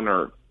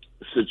encounter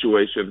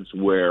situations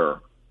where,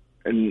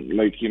 and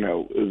like,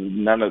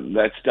 none of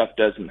that stuff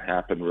doesn't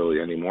happen really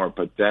anymore,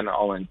 but then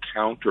I'll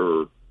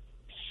encounter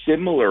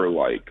similar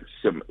like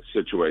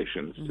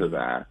situations to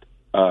that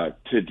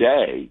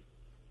today,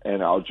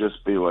 and I'll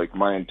just be like,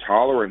 my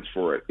intolerance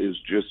for it is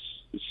just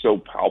so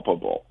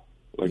palpable.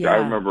 Like I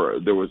remember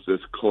there was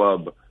this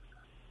club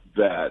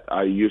that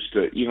I used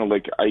to,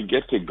 like I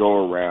get to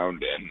go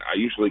around and I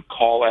usually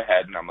call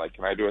ahead and I'm like,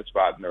 can I do a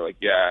spot? And they're like,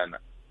 yeah.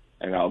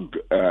 And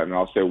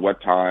I'll say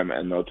what time,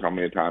 and they'll tell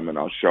me a time, and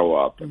I'll show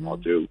up and I'll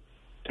do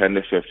 10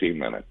 to 15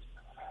 minutes.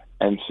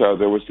 And so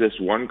there was this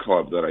one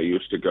club that I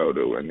used to go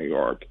to in New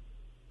York.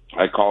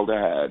 I called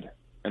ahead,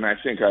 and I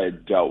think I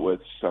had dealt with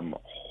some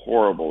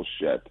horrible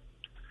shit.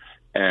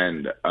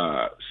 And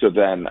so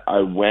then I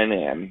went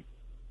in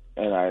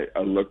and I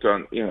looked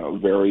on,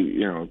 very,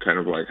 kind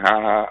of like,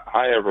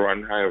 hi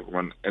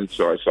everyone. And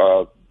so I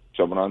saw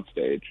someone on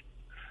stage,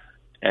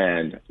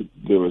 and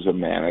there was a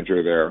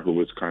manager there who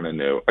was kind of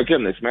new.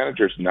 Again, this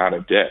manager's not a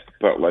dick,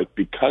 but like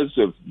because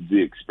of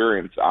the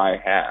experience I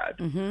had,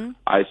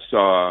 I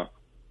saw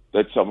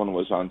that someone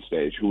was on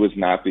stage who was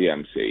not the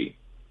MC,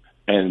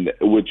 and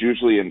which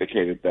usually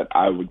indicated that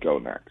I would go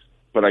next.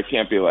 But I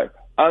can't be like,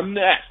 I'm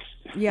next.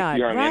 Yeah,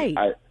 you know what right.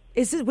 I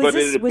mean?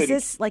 Was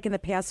this like in the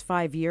past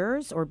 5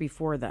 years or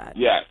before that?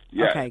 Yes.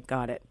 Okay,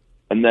 got it.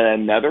 And then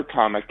another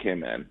comic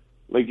came in.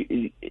 Like,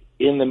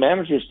 in the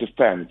manager's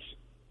defense,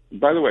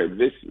 by the way,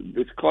 this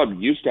club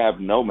used to have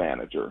no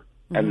manager,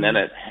 and then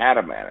it had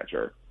a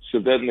manager. So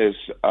then this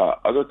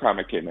other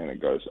comic came in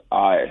and goes,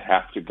 I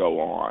have to go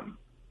on.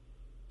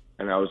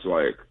 And I was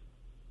like,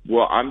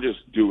 well, I'm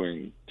just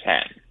doing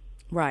 10.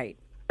 Right.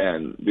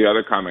 And the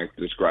other comic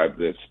described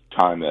this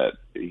time that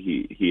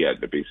he had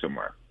to be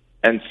somewhere.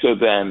 And so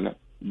then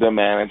the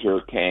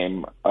manager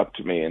came up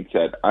to me and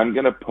said, I'm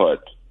going to put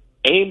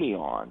Amy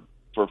on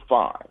for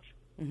 5.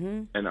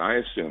 And I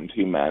assumed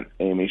he meant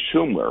Amy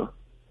Schumer.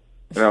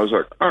 And I was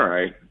like, all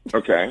right,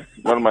 okay.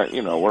 What am I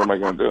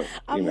going to do?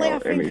 I'm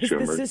laughing Amy because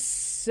Schumer.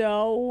 this is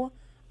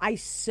I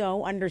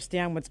so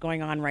understand what's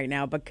going on right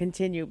now, but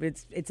continue.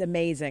 It's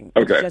amazing.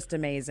 Okay. It's just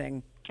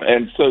amazing.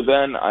 And so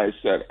then I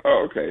said,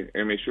 oh, okay,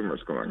 Amy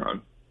Schumer's going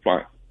on.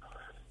 Fine.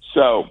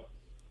 So,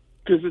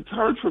 because it's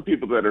hard for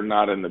people that are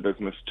not in the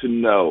business to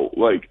know,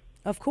 like,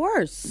 of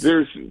course,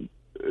 there's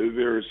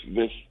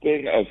this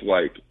thing of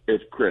like,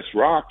 if Chris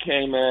Rock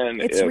came in,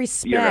 it's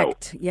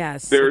respect.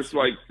 Yes, there's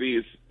like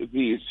these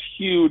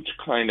huge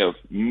kind of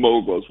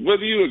moguls.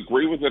 Whether you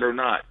agree with it or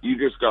not, you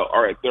just go,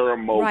 all right, they're a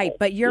mogul. Right,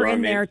 but you're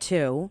in there mean?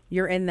 too.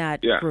 You're in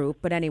that group.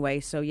 But anyway,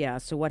 so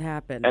what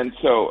happened? And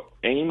so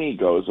Amy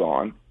goes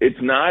on.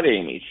 It's not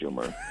Amy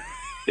Schumer.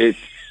 It's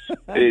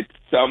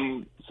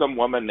some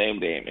woman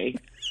named Amy,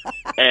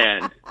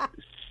 and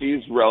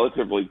she's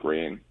relatively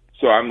green.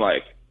 So I'm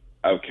like,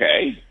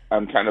 okay.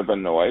 I'm kind of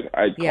annoyed.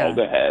 I called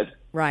ahead.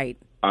 Right.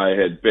 I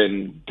had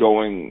been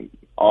going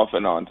off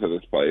and on to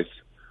this place,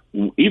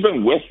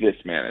 even with this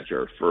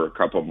manager, for a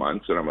couple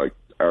months, and I'm like,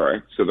 all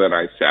right. So then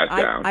I sat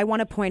down. I want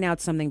to point out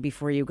something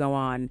before you go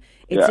on.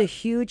 It's a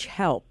huge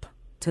help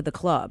to the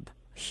club.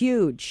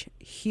 Huge,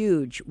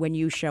 huge when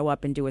you show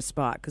up and do a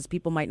spot, because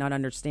people might not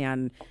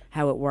understand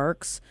how it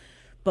works.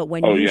 But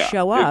when you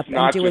show up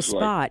and do a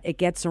spot, it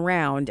gets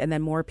around, and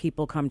then more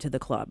people come to the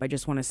club. I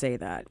just want to say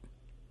that.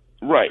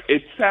 Right.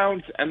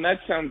 That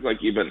sounds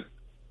like even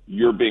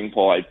you're being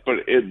polite, but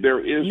there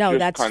is no, just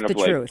that's kind of the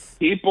like truth.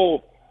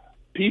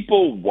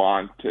 People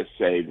want to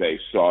say they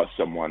saw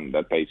someone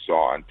that they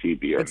saw on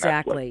TV or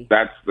exactly. Netflix.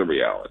 That's the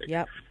reality.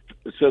 Yep.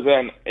 So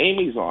then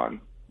Amy's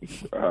on,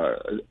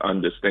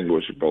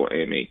 undistinguishable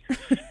Amy,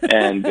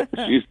 and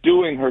she's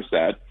doing her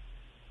set,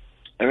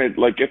 and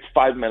it's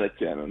 5 minutes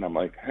in, and I'm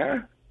like, huh?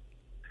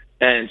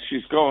 And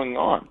she's going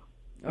on.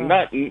 Oh.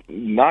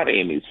 Not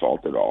Amy's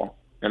fault at all.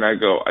 And I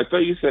go, I thought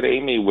you said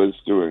Amy was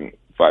doing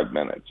 5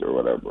 minutes or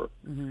whatever.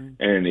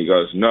 And he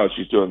goes, no,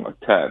 she's doing like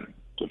 10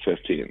 to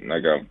 15. And I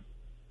go,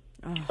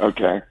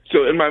 okay.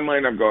 So in my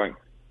mind, I'm going,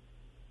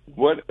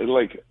 what,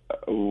 like,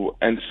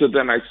 and so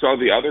then I saw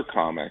the other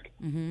comic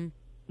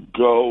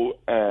go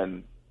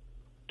and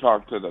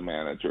talk to the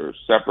manager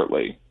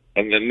separately.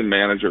 And then the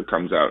manager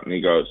comes out and he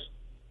goes,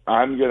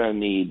 I'm going to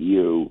need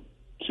you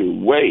to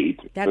wait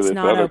for this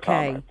other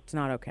comic. It's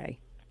not okay.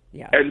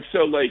 Yeah. And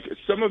so, like,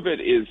 some of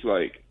it is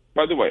like,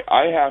 by the way,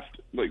 I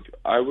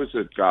was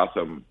at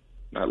Gotham,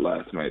 not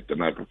last night, the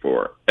night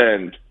before,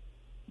 and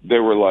they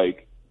were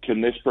like,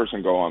 can this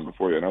person go on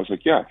before you? And I was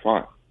like, yeah,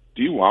 fine.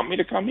 Do you want me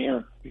to come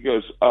here? He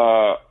goes,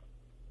 all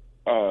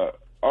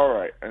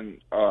right. And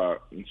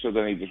so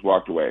then he just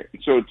walked away.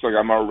 So it's like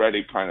I'm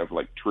already kind of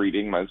like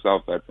treating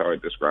myself. That's how I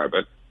describe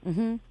it.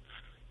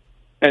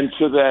 And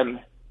so then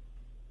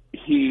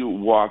he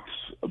walks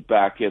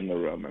back in the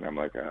room, and I'm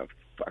like, oh,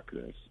 fuck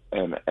this.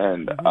 And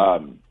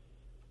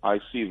I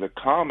see the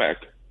comic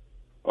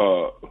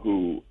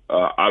who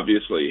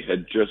obviously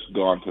had just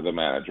gone to the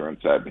manager and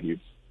said he's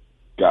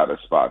got a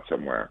spot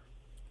somewhere.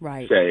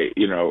 Right. Say,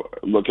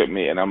 look at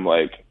me, and I'm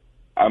like,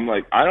 I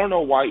don't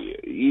know why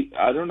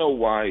I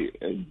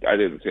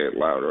didn't say it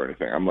loud or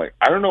anything. I'm like,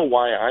 I don't know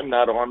why I'm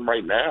not on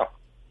right now.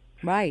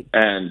 Right.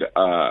 And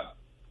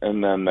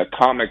then the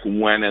comic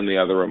went in the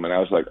other room, and I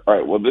was like, all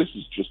right, well, this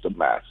is just a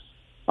mess.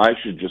 I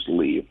should just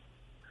leave.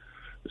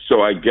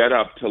 So I get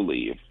up to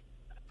leave.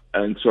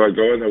 And so I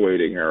go in the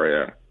waiting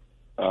area.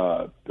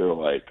 They're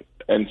like,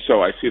 and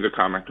so I see the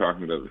comic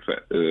talking to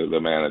the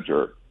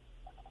manager,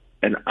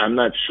 and I'm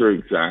not sure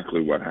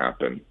exactly what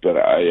happened, but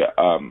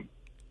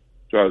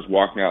so I was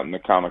walking out, and the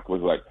comic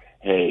was like,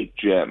 "Hey,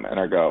 Jim," and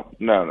I go,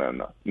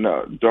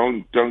 "No,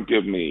 don't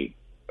give me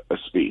a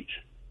speech."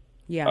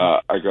 Yeah.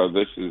 I go,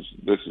 "This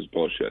is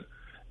bullshit,"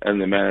 and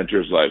the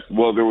manager's like,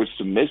 "Well, there was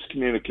some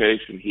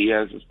miscommunication. He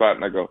has a spot,"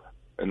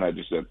 and I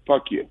just said,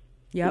 "Fuck you."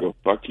 Yep. I go,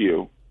 "Fuck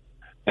you."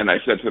 And I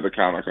said to the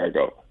comic, I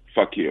go,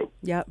 fuck you.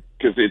 Yep.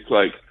 Because it's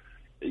like,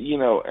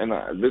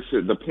 and this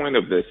is the point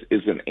of this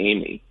isn't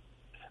Amy.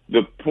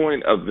 The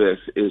point of this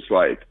is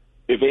like,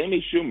 if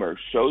Amy Schumer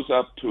shows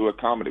up to a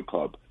comedy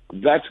club,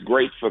 that's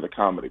great for the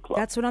comedy club.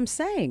 That's what I'm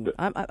saying.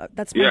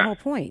 That's my whole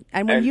point.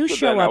 And when you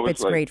show up,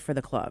 it's great for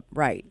the club.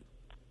 Right.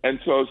 And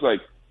so I was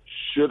like,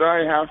 should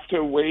I have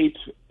to wait?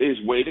 Is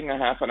waiting a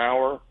half an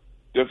hour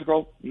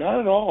difficult? Not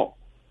at all.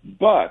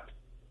 But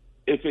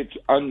if it's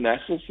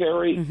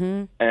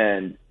unnecessary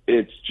and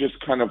it's just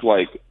kind of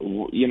like,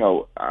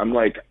 I'm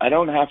like, I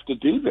don't have to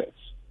do this.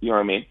 You know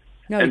what I mean?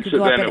 No, you could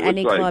go up at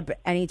any club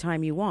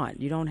anytime you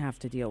want. You don't have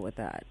to deal with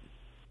that.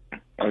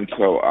 And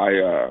so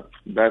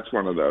that's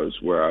one of those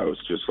where I was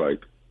just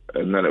like,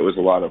 and then it was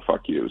a lot of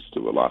fuck yous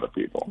to a lot of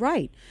people.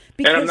 Right.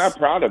 And I'm not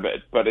proud of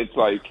it, but it's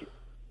like,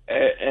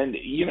 and,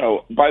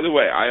 by the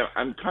way,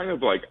 I'm kind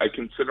of like, I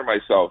consider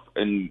myself,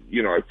 and,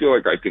 I feel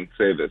like I can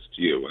say this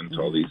to you and to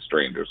all these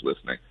strangers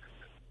listening.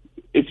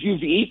 If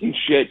you've eaten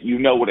shit, you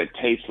know what it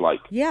tastes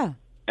like. Yeah.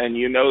 And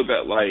you know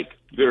that, like,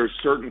 there are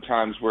certain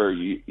times where,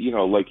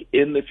 like,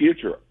 in the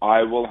future,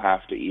 I will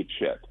have to eat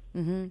shit.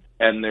 Mm-hmm.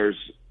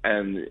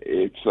 And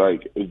it's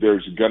like,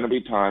 there's going to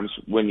be times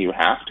when you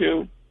have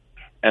to,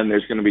 and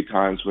there's going to be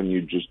times when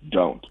you just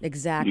don't.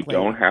 Exactly. You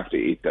don't have to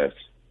eat this.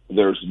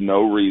 There's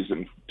no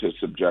reason to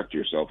subject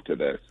yourself to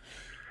this.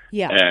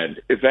 Yeah. And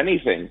if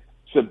anything,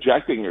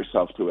 subjecting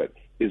yourself to it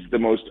is the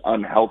most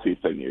unhealthy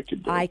thing you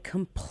could do. I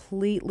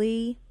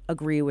completely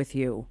agree with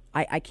you.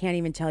 I can't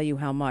even tell you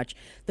how much.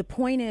 The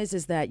point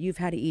is that you've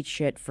had to eat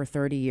shit for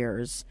 30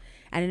 years.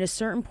 And at a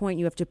certain point,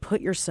 you have to put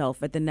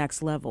yourself at the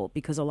next level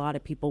because a lot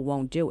of people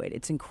won't do it.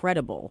 It's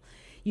incredible.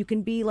 You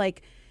can be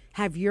like,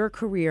 have your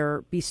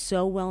career be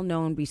so well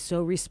known, be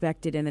so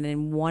respected, and then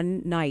in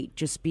one night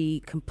just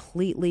be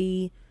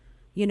completely,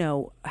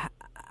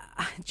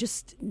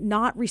 just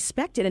not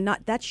respected, and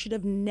that should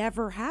have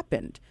never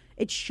happened.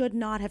 It should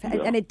not have,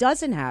 and it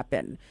doesn't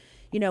happen.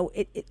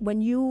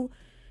 When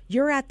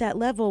you're at that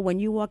level, when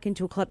you walk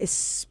into a club,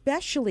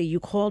 especially you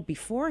called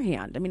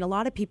beforehand. I mean, a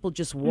lot of people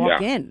just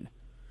walk in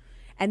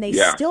and they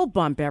still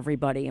bump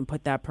everybody and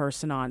put that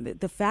person on.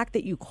 The fact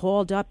that you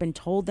called up and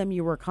told them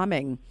you were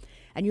coming,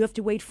 and you have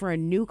to wait for a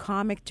new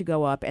comic to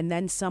go up and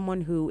then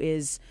someone who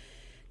is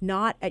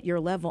not at your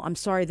level. I'm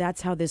sorry,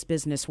 that's how this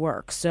business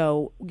works.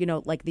 So,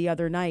 like the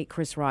other night,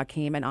 Chris Rock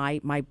came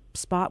and my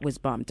spot was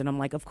bumped. And I'm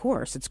like, of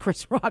course, it's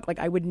Chris Rock. Like,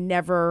 I would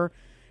never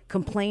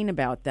complain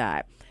about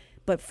that.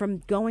 But from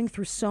going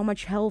through so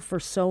much hell for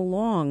so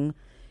long,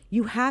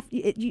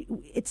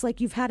 it's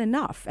like you've had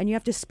enough and you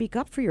have to speak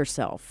up for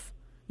yourself.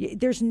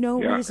 There's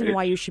no reason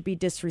why you should be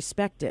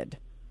disrespected.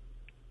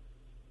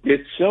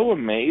 It's so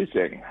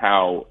amazing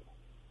how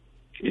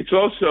it's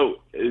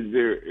also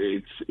there.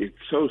 It's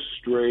so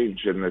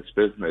strange in this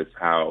business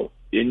how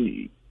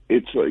and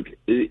this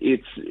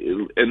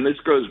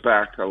goes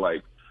back to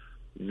like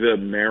the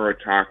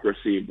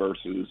meritocracy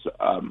versus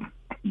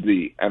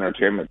the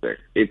entertainment thing.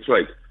 It's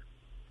like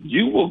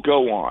you will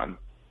go on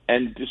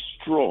and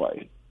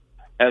destroy,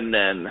 and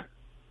then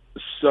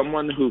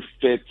someone who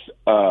fits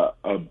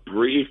a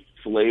brief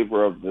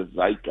flavor of the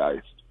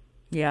zeitgeist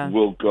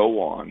will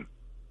go on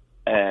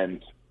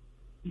and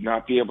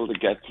not be able to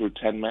get through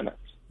 10 minutes.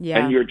 Yeah.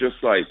 And you're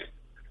just like,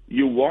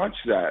 you watch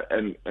that,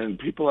 and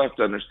people have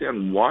to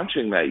understand,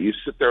 watching that, you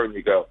sit there and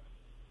you go,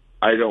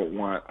 I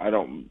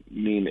don't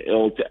mean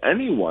ill to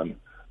anyone,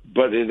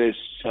 but it is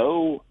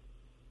so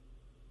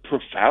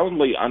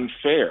profoundly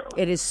unfair.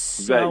 It is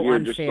so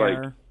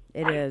unfair.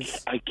 It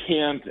is. I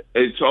can't.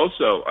 It's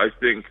also, I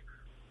think,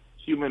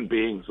 human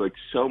beings, like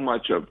so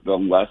much of the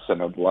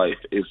lesson of life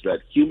is that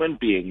human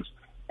beings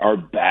are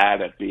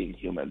bad at being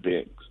human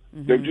beings.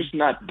 Mm-hmm. They're just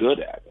not good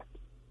at it.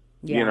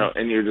 Yeah.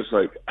 And you're just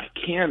like, I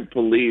can't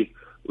believe,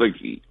 like,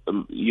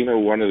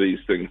 one of these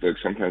things, like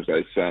sometimes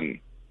I send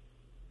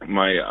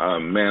my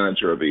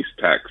manager these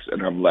texts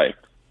and I'm like,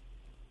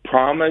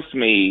 promise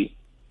me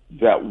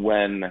that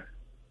when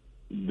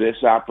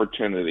this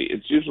opportunity,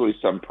 it's usually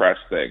some press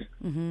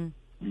thing,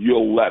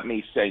 you'll let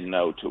me say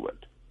no to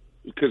it.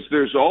 Because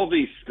there's all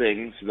these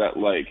things that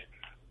like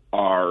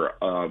are,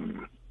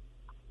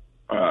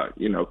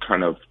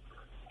 kind of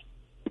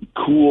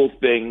cool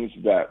things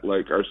that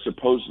like are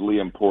supposedly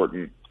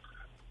important,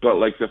 but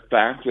like the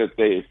fact that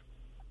they've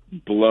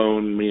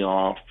blown me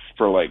off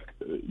for like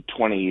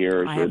 20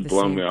 years or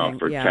blown me off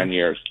for 10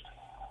 years,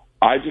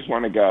 I just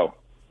want to go.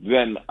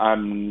 Then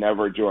I'm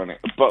never joining.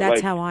 But that's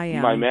like, how I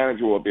am. My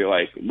manager will be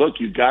like, look,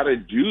 you got to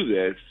do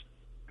this.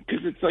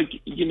 Because it's like,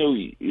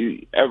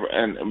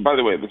 and by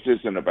the way, this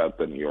isn't about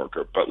the New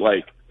Yorker, but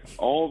like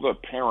all the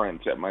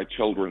parents at my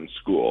children's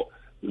school,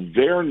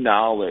 their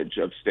knowledge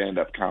of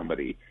stand-up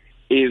comedy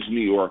is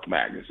New York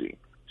Magazine.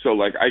 So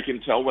like I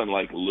can tell when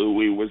like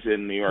Louis was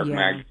in New York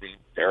Magazine,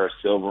 Sarah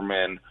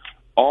Silverman,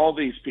 all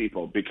these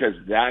people, because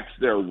that's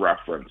their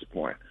reference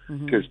point.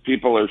 Because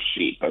people are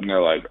sheep and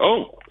they're like,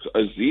 oh,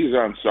 Aziz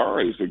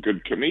Ansari is a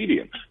good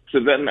comedian.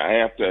 So then I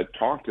have to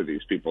talk to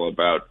these people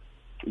about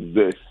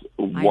this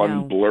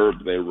one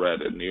blurb they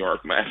read in New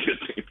York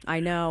Magazine. I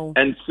know.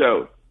 And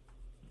so,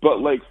 but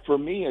like for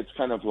me, it's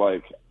kind of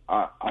like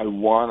I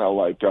want to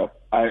like go.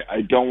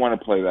 I don't want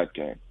to play that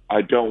game.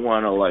 I don't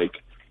want to like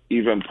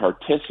even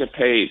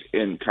participate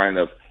in kind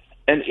of,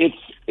 and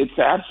it's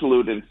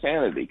absolute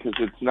insanity because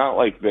it's not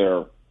like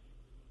they're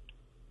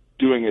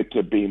doing it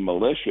to be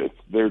malicious.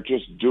 They're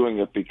just doing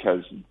it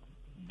because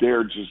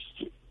they're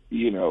just,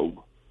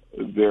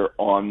 they're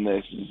on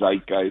this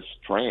zeitgeist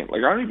train.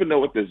 Like, I don't even know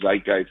what the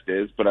zeitgeist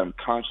is, but I'm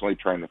constantly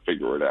trying to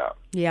figure it out.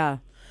 Yeah.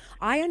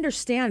 I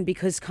understand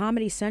because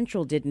Comedy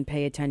Central didn't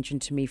pay attention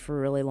to me for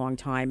a really long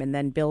time. And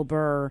then Bill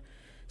Burr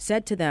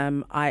said to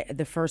them,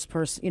 the first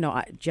person,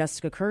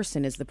 Jessica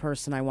Kirson is the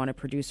person I want to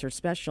produce her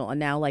special. And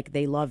now, like,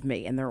 they love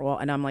me. And they're all,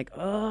 and I'm like,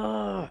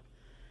 ugh.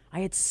 I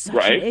had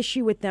such an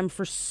issue with them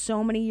for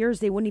so many years.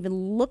 They wouldn't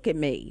even look at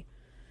me.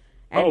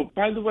 And,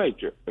 by the way,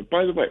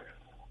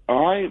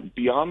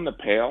 Beyond the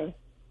Pale,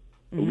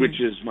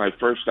 which is my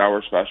first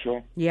hour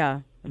special. Yeah,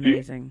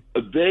 amazing.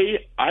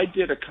 I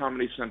did a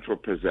Comedy Central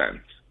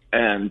Presents,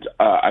 and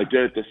I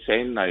did it the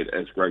same night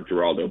as Greg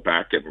Giraldo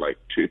back in like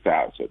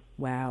 2000.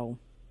 Wow.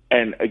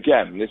 And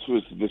again, this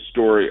was the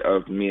story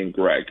of me and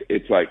Greg.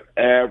 It's like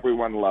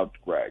everyone loved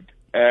Greg.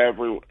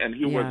 And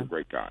he was a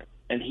great guy.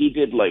 And he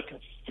did like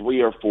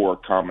 3 or 4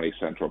 Comedy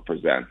Central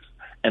Presents,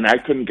 and I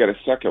couldn't get a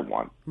second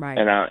one. Right.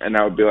 And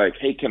I would be like,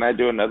 "Hey, can I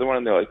do another one?"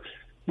 And they're like,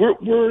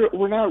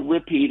 "We're not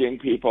repeating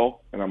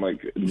people." And I'm like,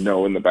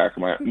 "No," in the back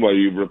of my, well,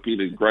 you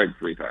repeated Greg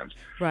 3 times.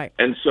 Right.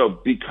 And so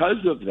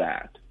because of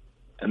that,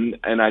 and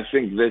I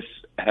think this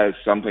has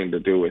something to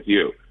do with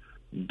you,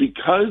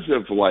 because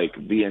of like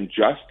the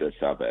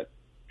injustice of it,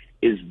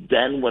 is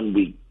then when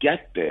we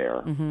get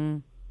there,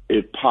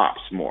 it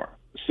pops more.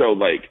 So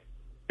like,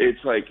 it's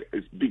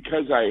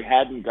because I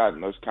hadn't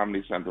gotten those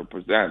Comedy Central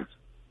Presents,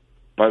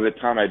 by the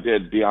time I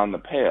did Beyond the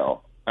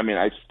Pale, I mean,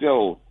 I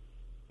still,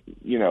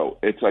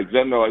 it's like,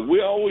 then they're like,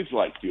 "We always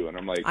liked you." And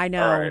I'm like, I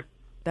know. All right.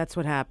 That's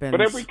what happens.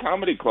 But every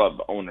comedy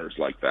club owner's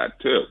like that,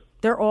 too.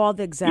 They're all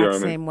the exact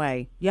same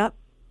way. Yep.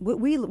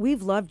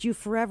 We've loved you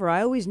forever.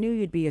 I always knew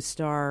you'd be a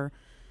star.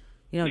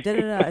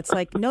 It's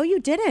like, no, you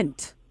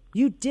didn't.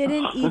 You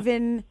didn't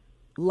even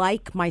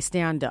like my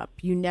stand-up.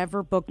 You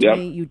never booked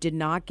me. You did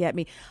not get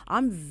me.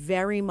 I'm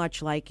very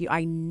much like you.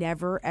 I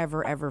never,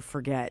 ever, ever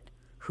forget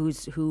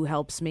who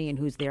helps me and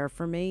who's there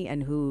for me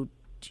and who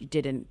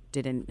didn't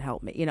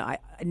help me. I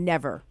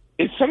never.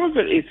 Some of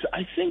it is,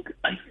 I think,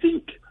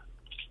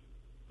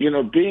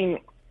 being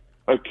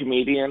a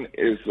comedian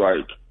is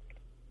like,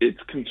 it's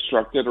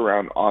constructed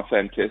around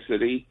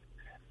authenticity.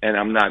 And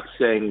I'm not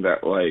saying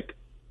that like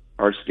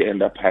our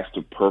stand-up has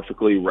to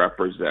perfectly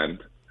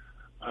represent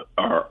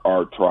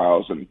our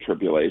trials and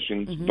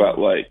tribulations, but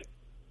like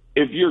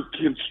if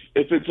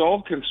it's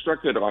all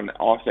constructed on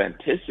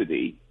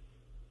authenticity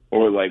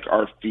or like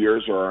our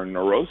fears or our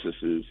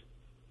neuroses,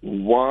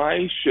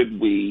 why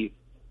should we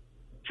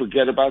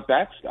forget about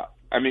that stuff?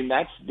 I mean,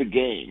 that's the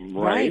game,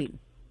 right?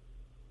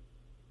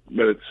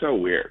 But it's so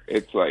weird.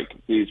 It's like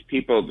these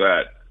people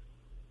that,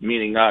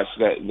 meaning us,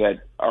 that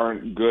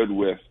aren't good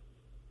with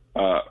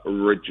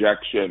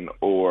rejection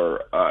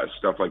or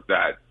stuff like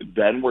that,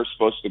 then we're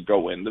supposed to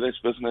go into this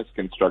business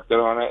constructed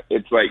on it.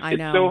 It's like,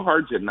 it's so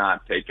hard to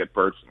not take it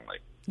personally.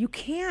 You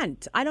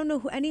can't. I don't know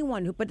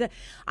but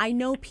I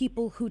know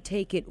people who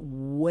take it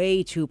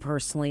way too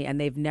personally and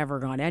they've never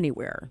gone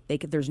anywhere.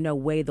 There's no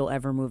way they'll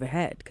ever move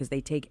ahead because they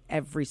take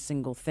every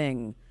single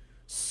thing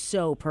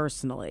so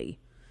personally.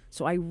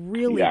 So I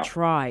really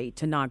try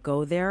to not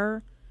go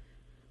there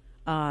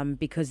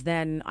because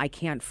then I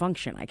can't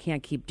function. I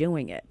can't keep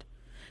doing it.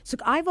 So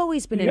I've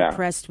always been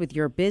impressed with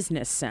your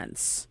business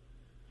sense.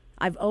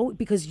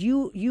 Because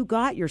you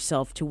got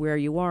yourself to where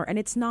you are, and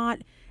it's not,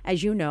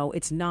 as you know,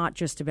 it's not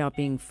just about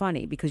being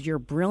funny because you're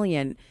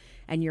brilliant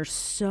and you're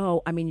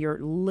you're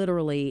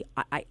literally,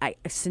 I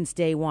since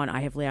day one,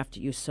 I have laughed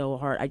at you so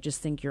hard. I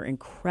just think you're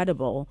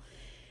incredible.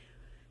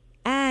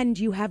 And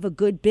you have a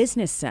good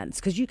business sense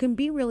because you can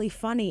be really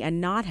funny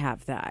and not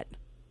have that.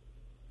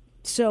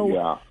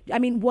 So, I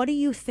mean, what do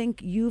you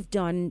think you've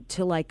done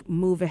to like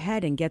move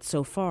ahead and get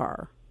so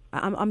far?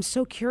 I'm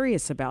so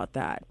curious about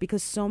that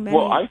because so many.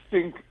 Well, I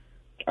think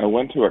I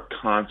went to a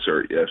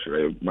concert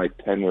yesterday. My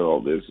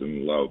 10-year-old is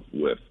in love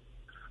with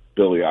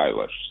Billie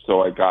Eilish,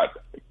 so I got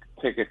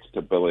tickets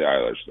to Billie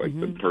Eilish. Like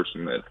the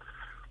person that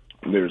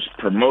there's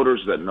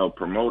promoters that know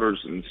promoters,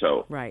 and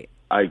so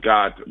I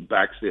got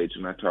backstage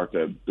and I talked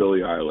to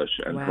Billie Eilish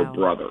and her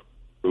brother,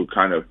 who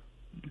kind of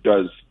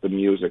does the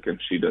music and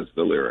she does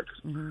the lyrics.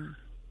 And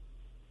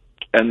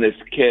this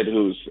kid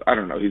who's, I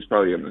don't know, he's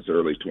probably in his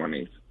early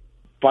 20s.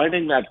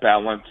 Finding that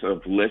balance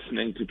of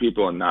listening to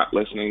people and not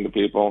listening to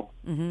people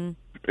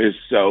is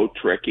so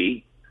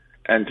tricky.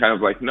 And kind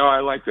of like, no, I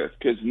like this.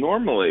 Because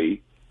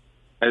normally,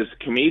 as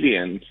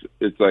comedians,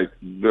 it's like,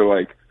 they're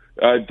like,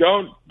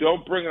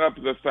 don't bring up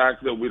the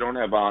fact that we don't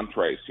have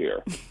entrees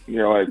here. And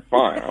you're like,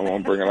 fine, I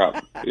won't bring it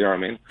up. You know what I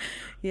mean?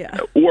 Yeah.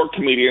 Or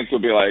comedians will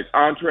be like,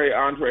 entree,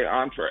 entree,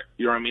 entree.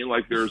 You know what I mean?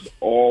 Like there's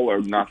all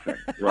or nothing,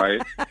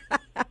 right?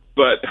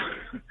 But,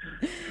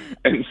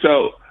 and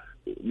so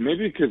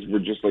maybe because we're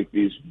just like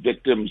these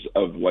victims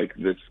of like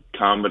this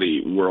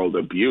comedy world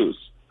abuse,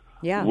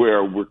 Yeah.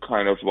 where we're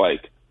kind of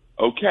like,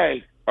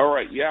 okay, all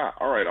right, yeah,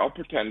 all right, I'll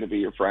pretend to be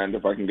your friend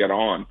if I can get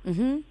on.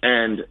 Mm-hmm.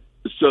 And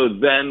so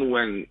then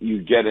when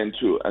you get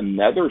into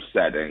another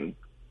setting,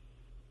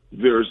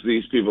 there's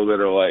these people that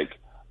are like,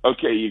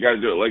 okay, you got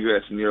to do it like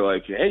this. And you're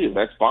like, hey,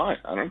 that's fine.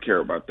 I don't care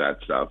about that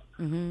stuff.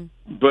 Mm-hmm.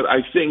 But I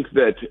think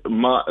that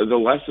the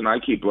lesson I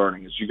keep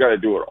learning is you got to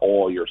do it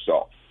all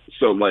yourself.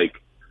 So,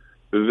 like,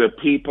 the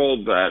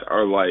people that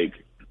are like,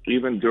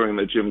 even during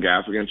the Jim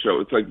Gaffigan show,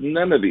 it's like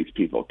none of these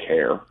people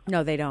care.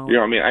 No, they don't. You know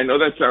what I mean? I know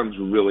that sounds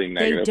really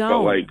negative, They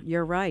don't. but like,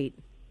 You're right.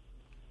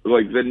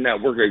 like the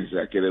network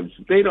executives,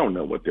 they don't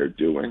know what they're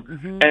doing.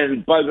 Mm-hmm.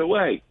 And by the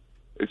way,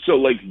 so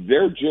like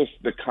they're just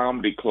the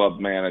comedy club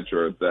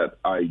manager that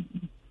I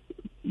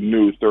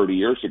knew 30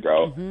 years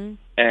ago. Mm-hmm.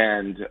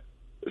 And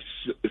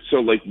so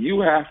like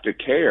you have to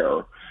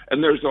care.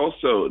 And there's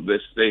also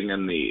this thing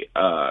in the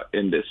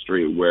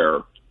industry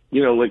where,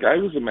 you know, like I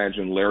always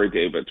imagine Larry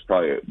David's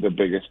probably the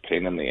biggest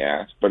pain in the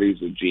ass, but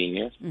he's a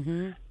genius.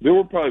 Mm-hmm. There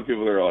were probably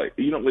people that are like,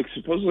 you know, like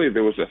supposedly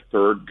there was a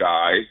third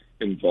guy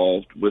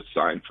involved with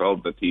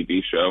Seinfeld, the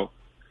TV show,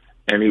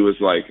 and he was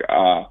like,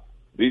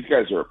 these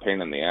guys are a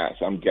pain in the ass.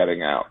 I'm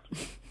getting out.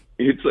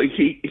 It's like,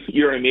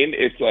 you know what I mean?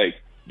 It's like,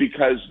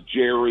 because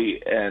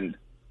Jerry and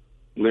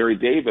Larry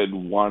David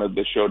wanted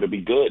the show to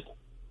be good.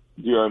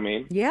 Do you know what I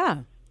mean? Yeah.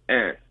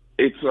 And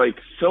it's like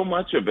so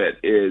much of it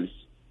is,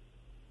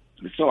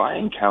 so I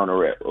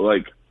encounter it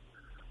like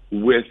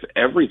with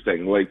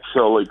everything. Like,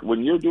 so like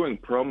when you're doing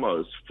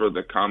promos for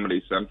the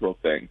Comedy Central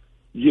thing,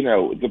 you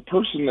know, the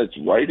person that's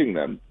writing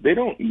them, they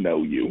don't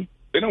know you.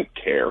 They don't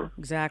care.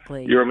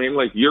 Exactly. You know what I mean?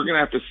 Like, you're going to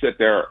have to sit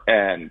there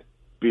and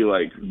be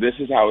like, this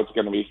is how it's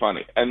going to be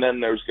funny. And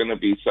then there's going to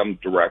be some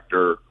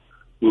director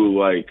who,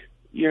 like,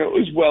 you know,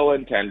 is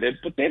well-intended,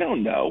 but they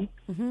don't know.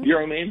 Mm-hmm. You know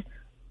what I mean?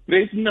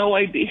 They have no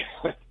idea.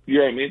 You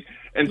know what I mean?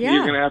 And so Yeah.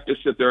 you're going to have to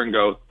sit there and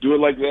go, do it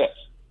like this.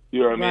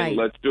 You know what I mean? Right.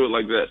 Let's do it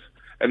like this.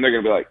 And they're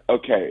going to be like,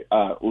 okay,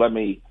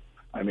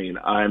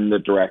 I'm the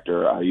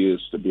director. I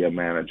used to be a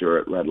manager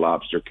at Red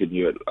Lobster. Can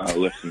you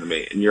listen to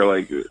me? And you're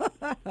like,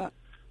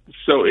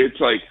 so it's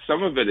like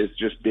some of it is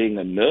just being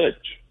a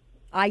nudge.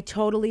 I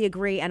totally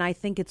agree, and I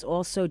think it's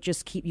also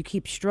just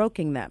keep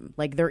stroking them,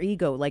 like their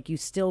ego, like you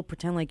still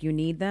pretend like you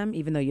need them,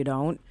 even though you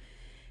don't,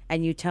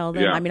 and you tell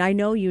them. Yeah. I mean, I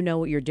know you know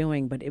what you're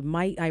doing, but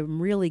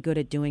I'm really good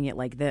at doing it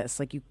like this.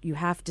 Like you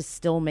have to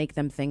still make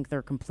them think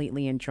they're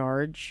completely in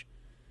charge.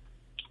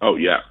 Oh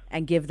yeah,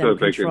 and give them so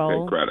control. They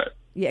can take credit.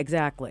 Yeah,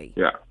 exactly.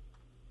 Yeah.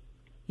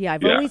 Yeah,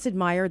 I've always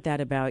admired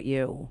that about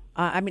you.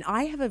 I mean,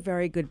 I have a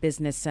very good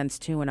business sense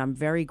too, and I'm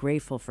very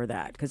grateful for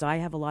that because I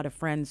have a lot of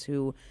friends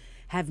who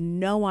have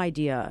no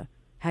idea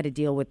how to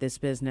deal with this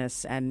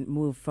business and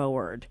move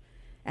forward.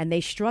 And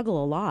they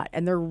struggle a lot.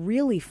 And they're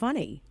really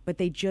funny, but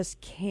they just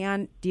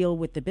can't deal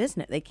with the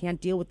business. They can't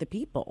deal with the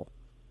people.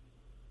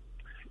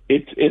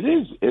 It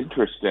is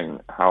interesting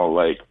how,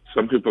 like,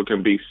 some people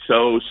can be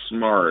so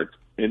smart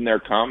in their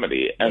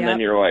comedy. And then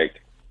you're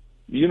like,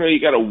 you know,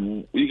 you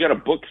gotta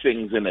book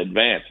things in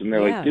advance. And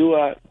they're like, do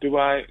I?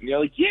 And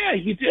you're like, yeah,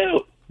 you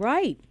do.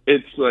 Right.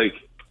 It's like,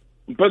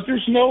 but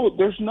there's no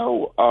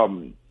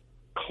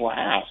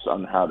class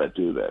on how to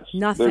do this.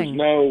 Nothing. There's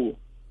no,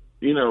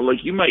 you know,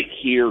 like you might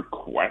hear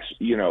advice,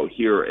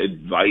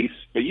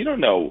 but you don't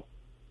know.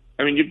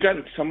 I mean, you've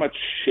gotten so much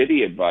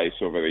shitty advice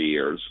over the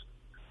years.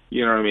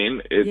 You know what I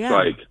mean? It's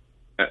like,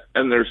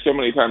 and there's so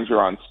many times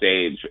you're on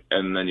stage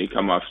and then you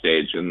come off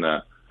stage and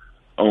the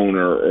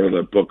owner or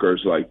the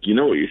booker's like, you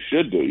know what you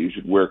should do? You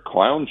should wear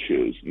clown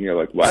shoes. And you're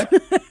like, what? You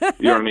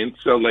know what I mean?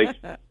 So like,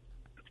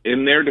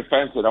 in their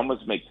defense, it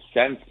almost makes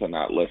sense to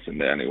not listen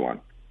to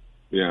anyone.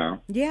 You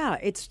know? Yeah,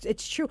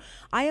 it's true.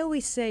 I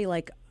always say,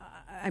 like,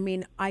 I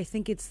mean, I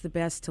think it's the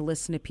best to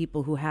listen to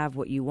people who have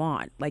what you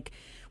want. Like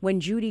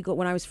when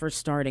I was first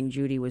starting,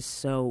 Judy was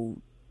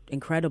so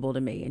incredible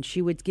to me, and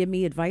she would give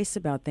me advice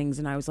about things,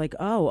 and I was like,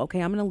 oh,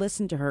 okay, I'm going to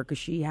listen to her because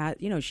she has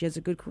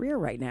a good career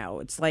right now.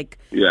 It's like,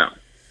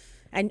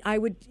 and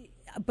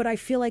but I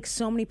feel like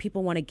so many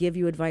people want to give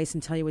you advice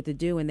and tell you what to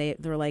do, and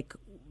they're like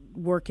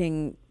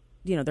working,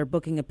 you know, they're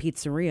booking a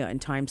pizzeria in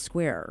Times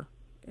Square.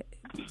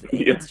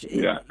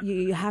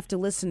 You have to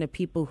listen to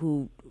people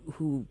who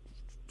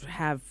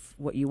have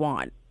what you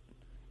want.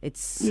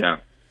 I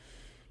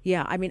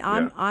mean,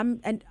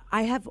 and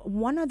I have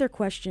one other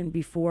question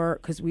before,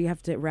 because we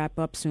have to wrap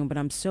up soon, but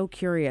I'm so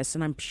curious,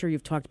 and I'm sure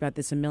you've talked about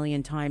this a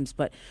million times,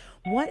 but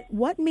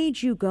what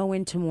made you go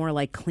into more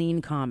like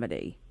clean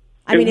comedy?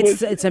 I mean, it's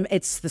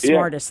the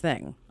smartest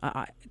thing.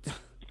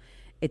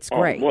 It's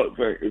great.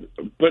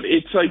 But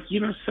it's like,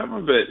 you know, some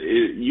of it,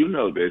 you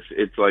know this,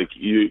 it's like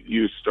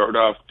you start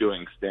off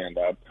doing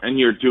stand-up and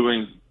you're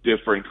doing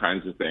different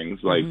kinds of things.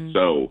 Like,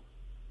 so,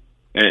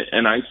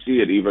 and I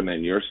see it even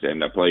in your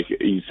stand-up, like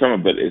some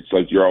of it, it's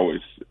like you're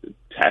always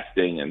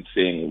testing and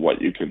seeing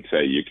what you can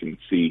say. You can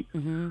see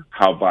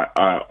how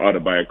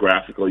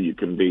autobiographical you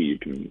can be. You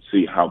can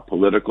see how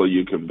political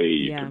you can be.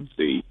 You can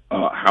see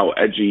how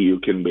edgy you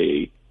can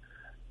be.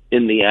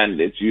 In the end,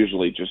 it's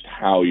usually just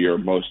how you're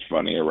most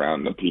funny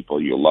around the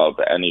people you love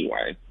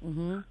anyway.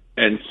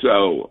 And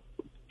so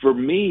for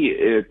me,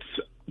 it's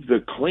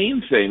the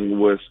clean thing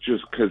was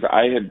just because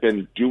I had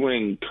been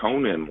doing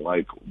Conan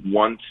like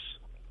once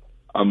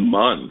a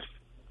month.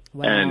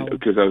 Wow. And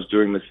because I was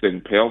doing this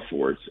thing, Pale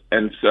Force.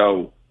 And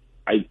so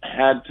I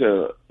had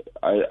to,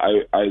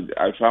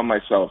 I found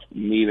myself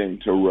needing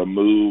to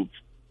remove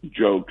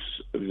jokes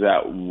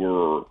that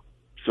were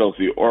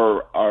filthy,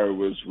 or I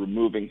was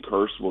removing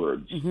curse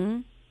words.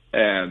 Mm-hmm.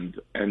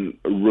 And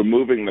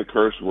removing the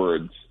curse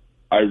words,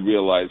 I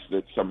realized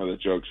that some of the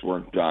jokes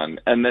weren't done.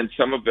 And then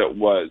some of it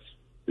was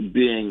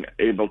being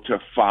able to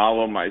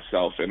follow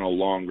myself in a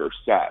longer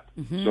set.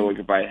 Mm-hmm. So like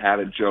if I had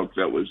a joke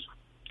that was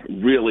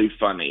really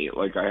funny,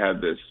 like I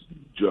had this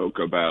joke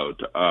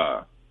about,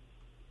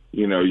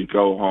 you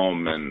go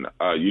home and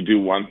you do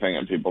one thing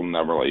and people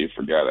never let you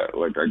forget it.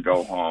 Like I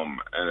go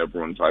home and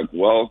everyone's like,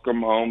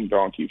 "Welcome home,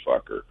 donkey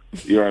fucker."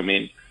 You know what I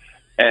mean?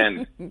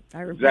 And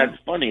that's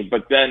funny.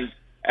 But then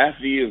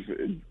after you've,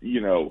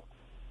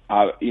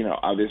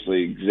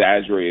 obviously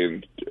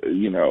exaggerated,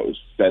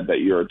 said that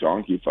you're a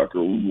donkey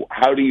fucker,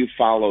 how do you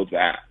follow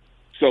that?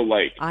 So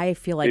like, I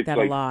feel like that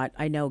a lot.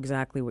 I know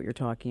exactly what you're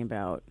talking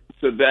about.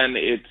 So then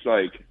it's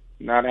like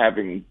not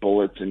having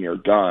bullets in your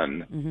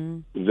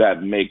gun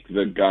that make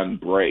the gun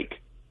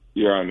break.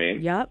 You know what I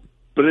mean? Yep.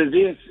 But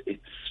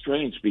it's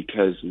strange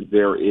because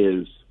there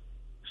is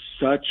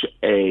such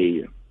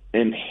a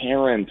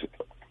inherent,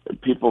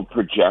 people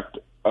project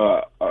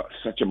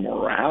such a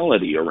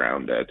morality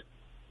around it,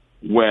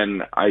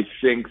 when I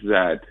think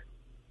that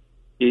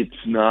it's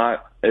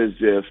not as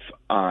if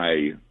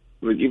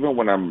even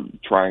when I'm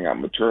trying out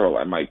material,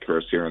 I might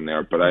curse here and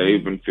there, but I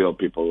even feel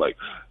people like,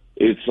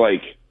 it's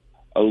like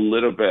a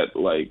little bit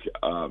like,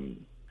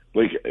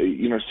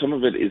 some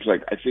of it is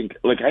like, I think,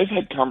 like I've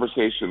had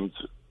conversations,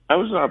 I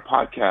was on a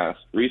podcast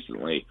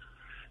recently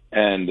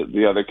and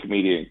the other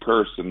comedian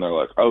cursed and they're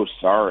like, "Oh,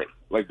 sorry."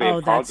 Like they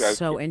apologized. That's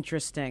so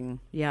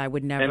interesting. Yeah, I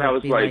would never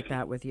be like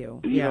that with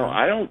you. You know,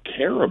 I don't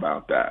care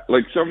about that.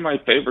 Like some of my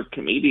favorite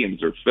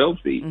comedians are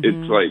filthy.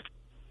 It's like,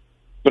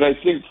 but I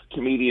think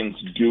comedians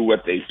do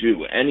what they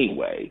do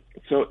anyway.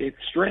 So it's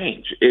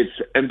strange.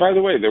 And by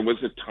the way, there was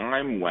a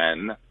time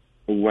when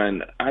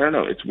I don't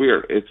know, it's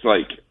weird. It's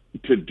like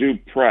to do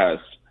press,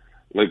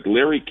 like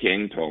Larry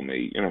King told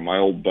me, my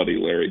old buddy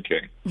Larry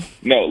King.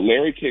 No,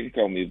 Larry King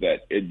told me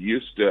that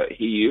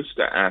he used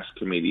to ask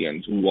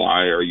comedians,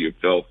 "Why are you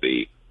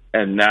filthy?"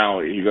 And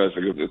now he goes,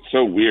 "It's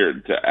so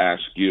weird to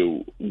ask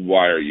you,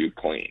 why are you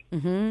clean?" You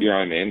know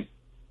what I mean?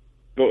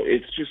 So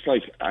it's just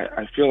like,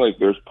 I feel like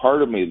there's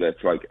part of me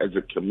that's like, as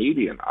a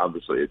comedian,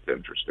 obviously it's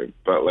interesting,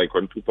 but like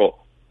when people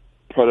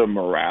put a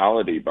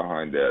morality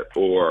behind it,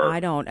 or I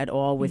don't at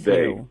all with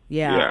you.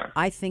 Yeah.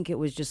 I think it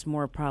was just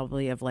more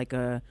probably of like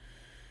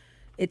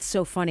it's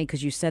so funny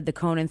because you said the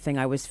Conan thing.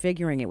 I was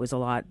figuring it was a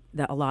lot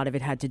of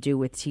it had to do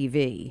with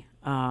TV.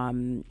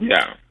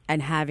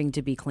 And having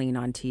to be clean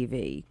on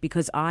TV,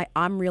 because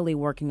I'm really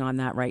working on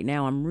that right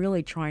now. I'm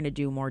really trying to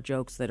do more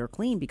jokes that are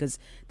clean because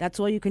that's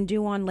all you can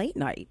do on late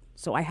night.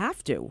 So I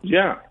have to.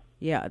 Yeah.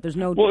 Yeah, there's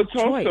no Well, it's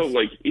choice. Also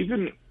like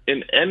even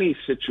in any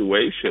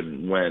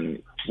situation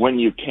when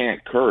you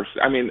can't curse.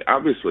 I mean,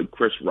 obviously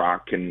Chris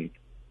Rock can,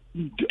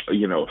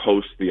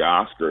 host the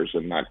Oscars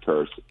and not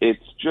curse.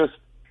 It's just,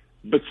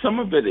 but some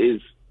of it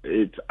is,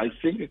 I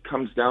think it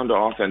comes down to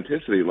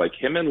authenticity. Like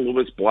him and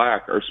Louis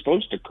Black are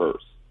supposed to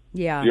curse.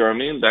 Yeah. You know what I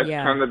mean? That's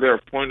kind of their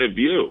point of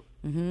view.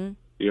 You know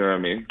what I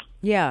mean?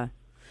 Yeah.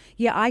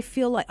 Yeah, I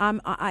feel like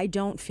I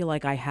don't feel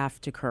like I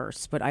have to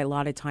curse, but a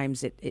lot of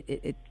times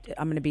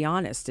I'm going to be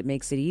honest, it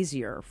makes it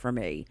easier for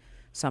me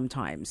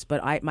sometimes.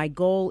 But my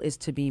goal is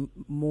to be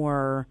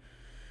more,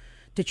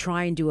 to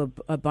try and do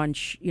a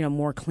bunch,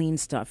 more clean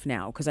stuff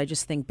now, because I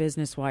just think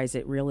business-wise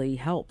it really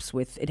helps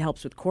with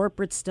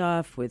corporate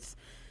stuff, with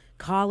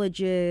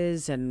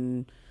colleges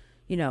and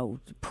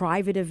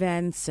private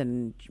events,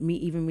 and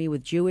me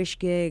with Jewish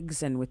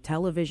gigs and with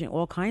television,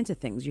 all kinds of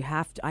things.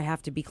 I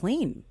have to be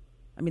clean.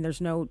 I mean,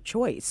 there's no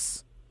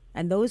choice.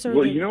 And those are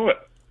you know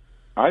what?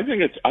 I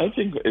think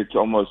it's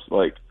almost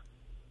like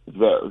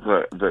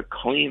the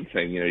clean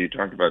thing. You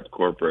talked about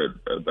corporate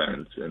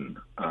events, and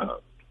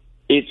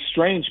it's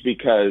strange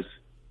because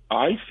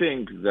I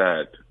think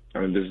that,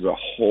 this is a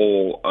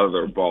whole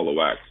other ball of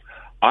wax.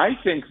 I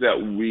think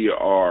that we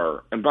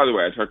are, and by the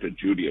way, I talked to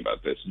Judy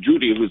about this.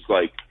 Judy, who's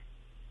like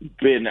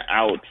been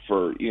out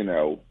for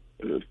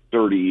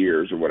 30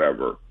 years or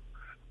whatever,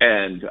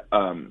 and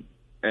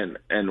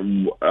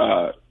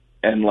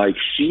like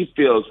she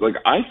feels like,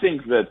 I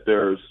think that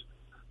there's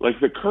like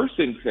the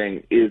cursing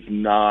thing is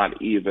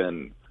not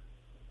even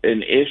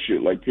an issue.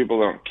 Like people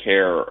don't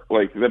care.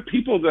 Like the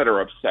people that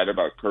are upset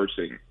about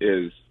cursing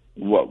is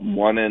what,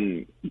 1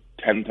 in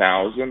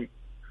 10,000,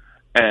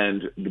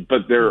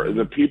 but they're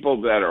the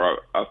people that are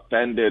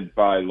offended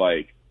by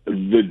like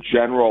the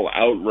general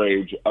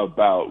outrage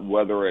about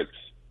whether it's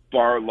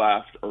far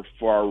left or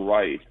far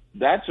right.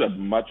 That's a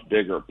much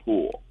bigger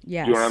pool.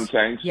 Yes. Do you know what I'm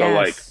saying? Yes. So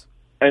like,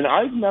 and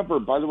I've never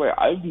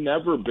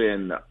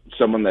been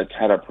someone that's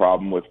had a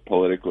problem with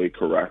political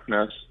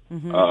correctness,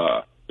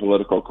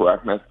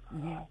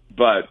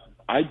 but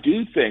I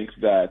do think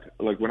that,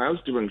 like, when I was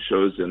doing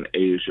shows in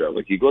Asia,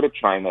 like, you go to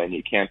China and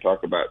you can't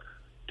talk about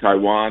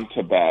Taiwan,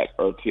 Tibet,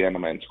 or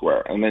Tiananmen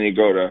Square. And then you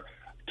go to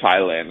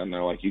Thailand and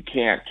they're like, you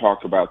can't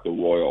talk about the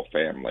royal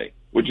family,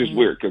 which is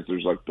weird because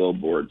there's, like,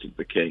 billboards of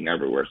the king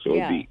everywhere, so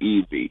it'd be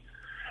easy.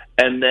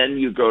 And then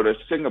you go to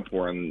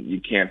Singapore and you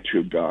can't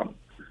chew gum,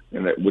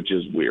 which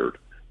is weird,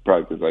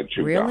 probably because I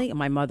chew gum. Really?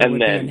 My mother would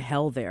be in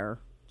hell there.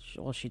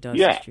 All she does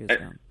is chew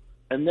gum.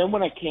 And then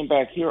when I came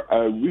back here,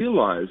 I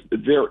realized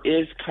that there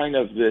is kind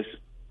of this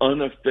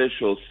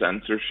unofficial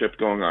censorship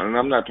going on. And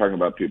I'm not talking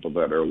about people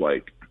that are,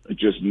 like,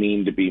 just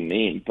mean to be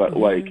mean. But,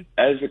 like,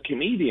 as a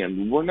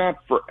comedian, we're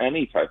not for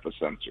any type of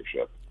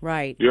censorship.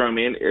 Right. You know what I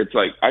mean? It's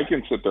like, I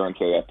can sit there and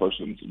say that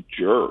person's a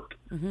jerk.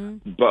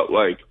 But,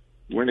 like,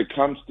 when it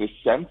comes to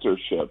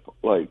censorship,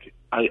 like,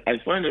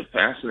 I find it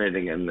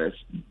fascinating in this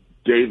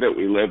day that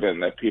we live in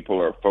that people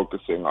are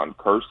focusing on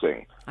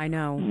cursing. I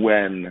know.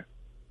 When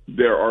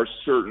there are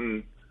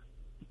certain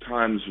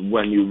times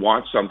when you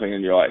watch something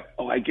and you're like,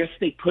 oh, I guess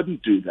they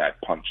couldn't do that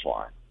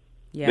punchline.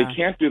 Yeah. They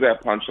can't do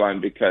that punchline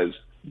because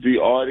the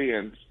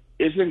audience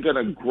isn't going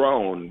to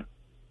groan.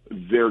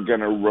 They're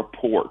going to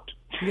report.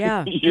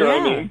 Yeah. You know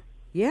what I mean?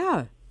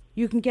 Yeah.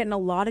 You can get in a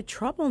lot of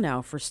trouble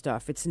now for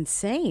stuff. It's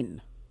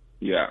insane.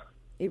 Yeah.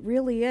 It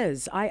really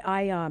is.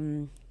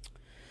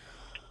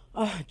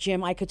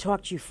 Jim, I could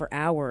talk to you for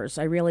hours.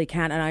 I really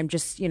can. And I'm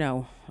just,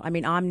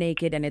 I'm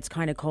naked and it's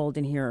kind of cold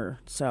in here.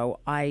 So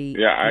I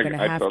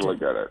totally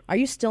get it. Are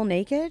you still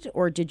naked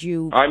or did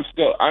you? I'm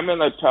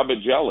in a tub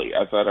of jelly.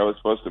 I thought I was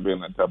supposed to be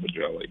in a tub of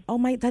jelly.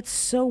 Oh that's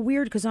so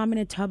weird because I'm in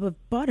a tub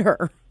of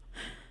butter.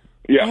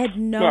 Yeah. I had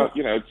Well,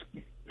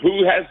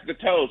 who has the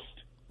toast?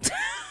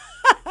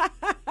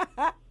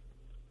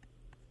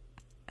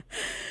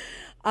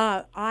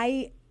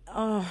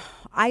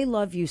 I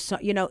love you so.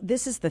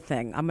 This is the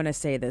thing. I'm going to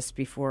say this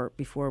before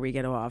we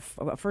get off.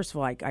 First of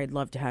all, I'd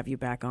love to have you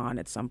back on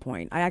at some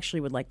point. I actually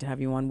would like to have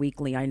you on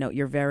weekly. I know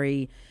you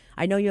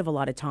have a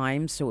lot of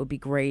time, so it would be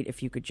great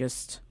if you could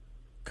just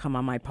come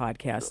on my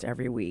podcast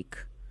every week.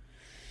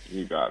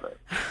 You got it.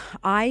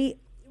 I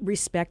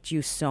respect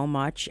you so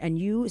much, and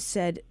you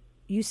said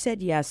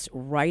yes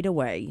right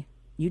away.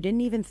 You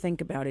didn't even think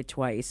about it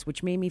twice,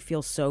 which made me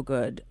feel so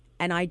good.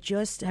 And I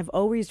just have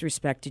always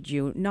respected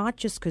you, not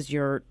just because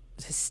you're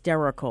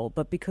hysterical,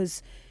 but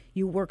because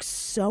you work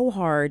so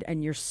hard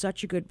and you're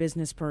such a good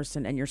business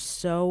person and you're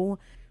so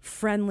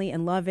friendly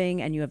and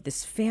loving and you have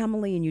this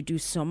family and you do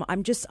so much.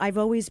 I've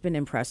always been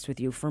impressed with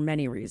you for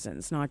many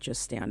reasons, not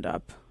just stand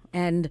up.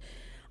 And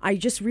I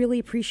just really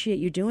appreciate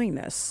you doing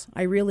this.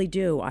 I really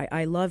do.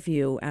 I love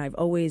you. And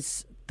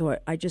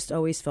I just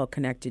always felt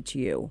connected to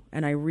you.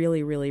 And I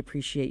really, really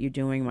appreciate you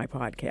doing my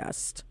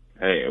podcast.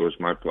 Hey, it was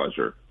my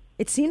pleasure.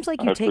 It seems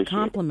like you take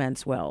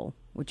compliments well,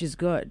 which is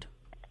good.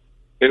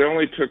 It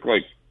only took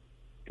like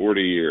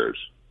 40 years,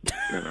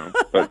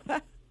 But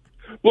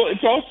well,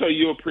 it's also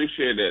you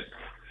appreciate it.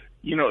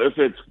 If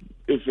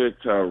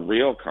it's a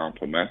real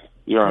compliment,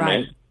 you know what I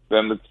mean.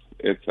 Then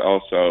it's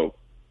also.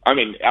 I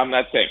mean, I'm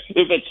not saying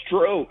if it's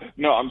true.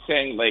 No, I'm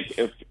saying like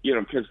if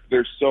because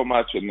there's so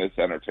much in this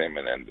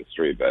entertainment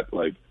industry that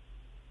like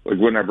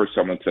whenever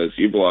someone says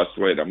you've lost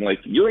weight, I'm like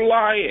you're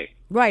lying.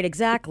 Right,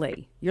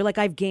 exactly. You're like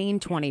I've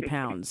gained 20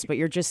 pounds, but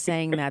you're just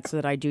saying that so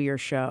that I do your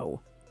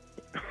show.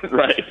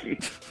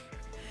 Right.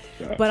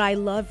 But I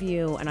love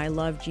you, and I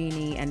love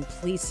Jeannie, and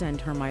please send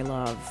her my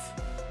love.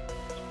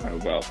 Oh,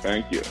 well,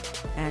 thank you.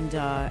 And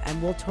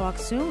we'll talk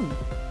soon.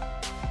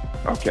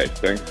 Okay,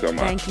 thanks so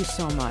much. Thank you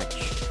so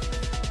much.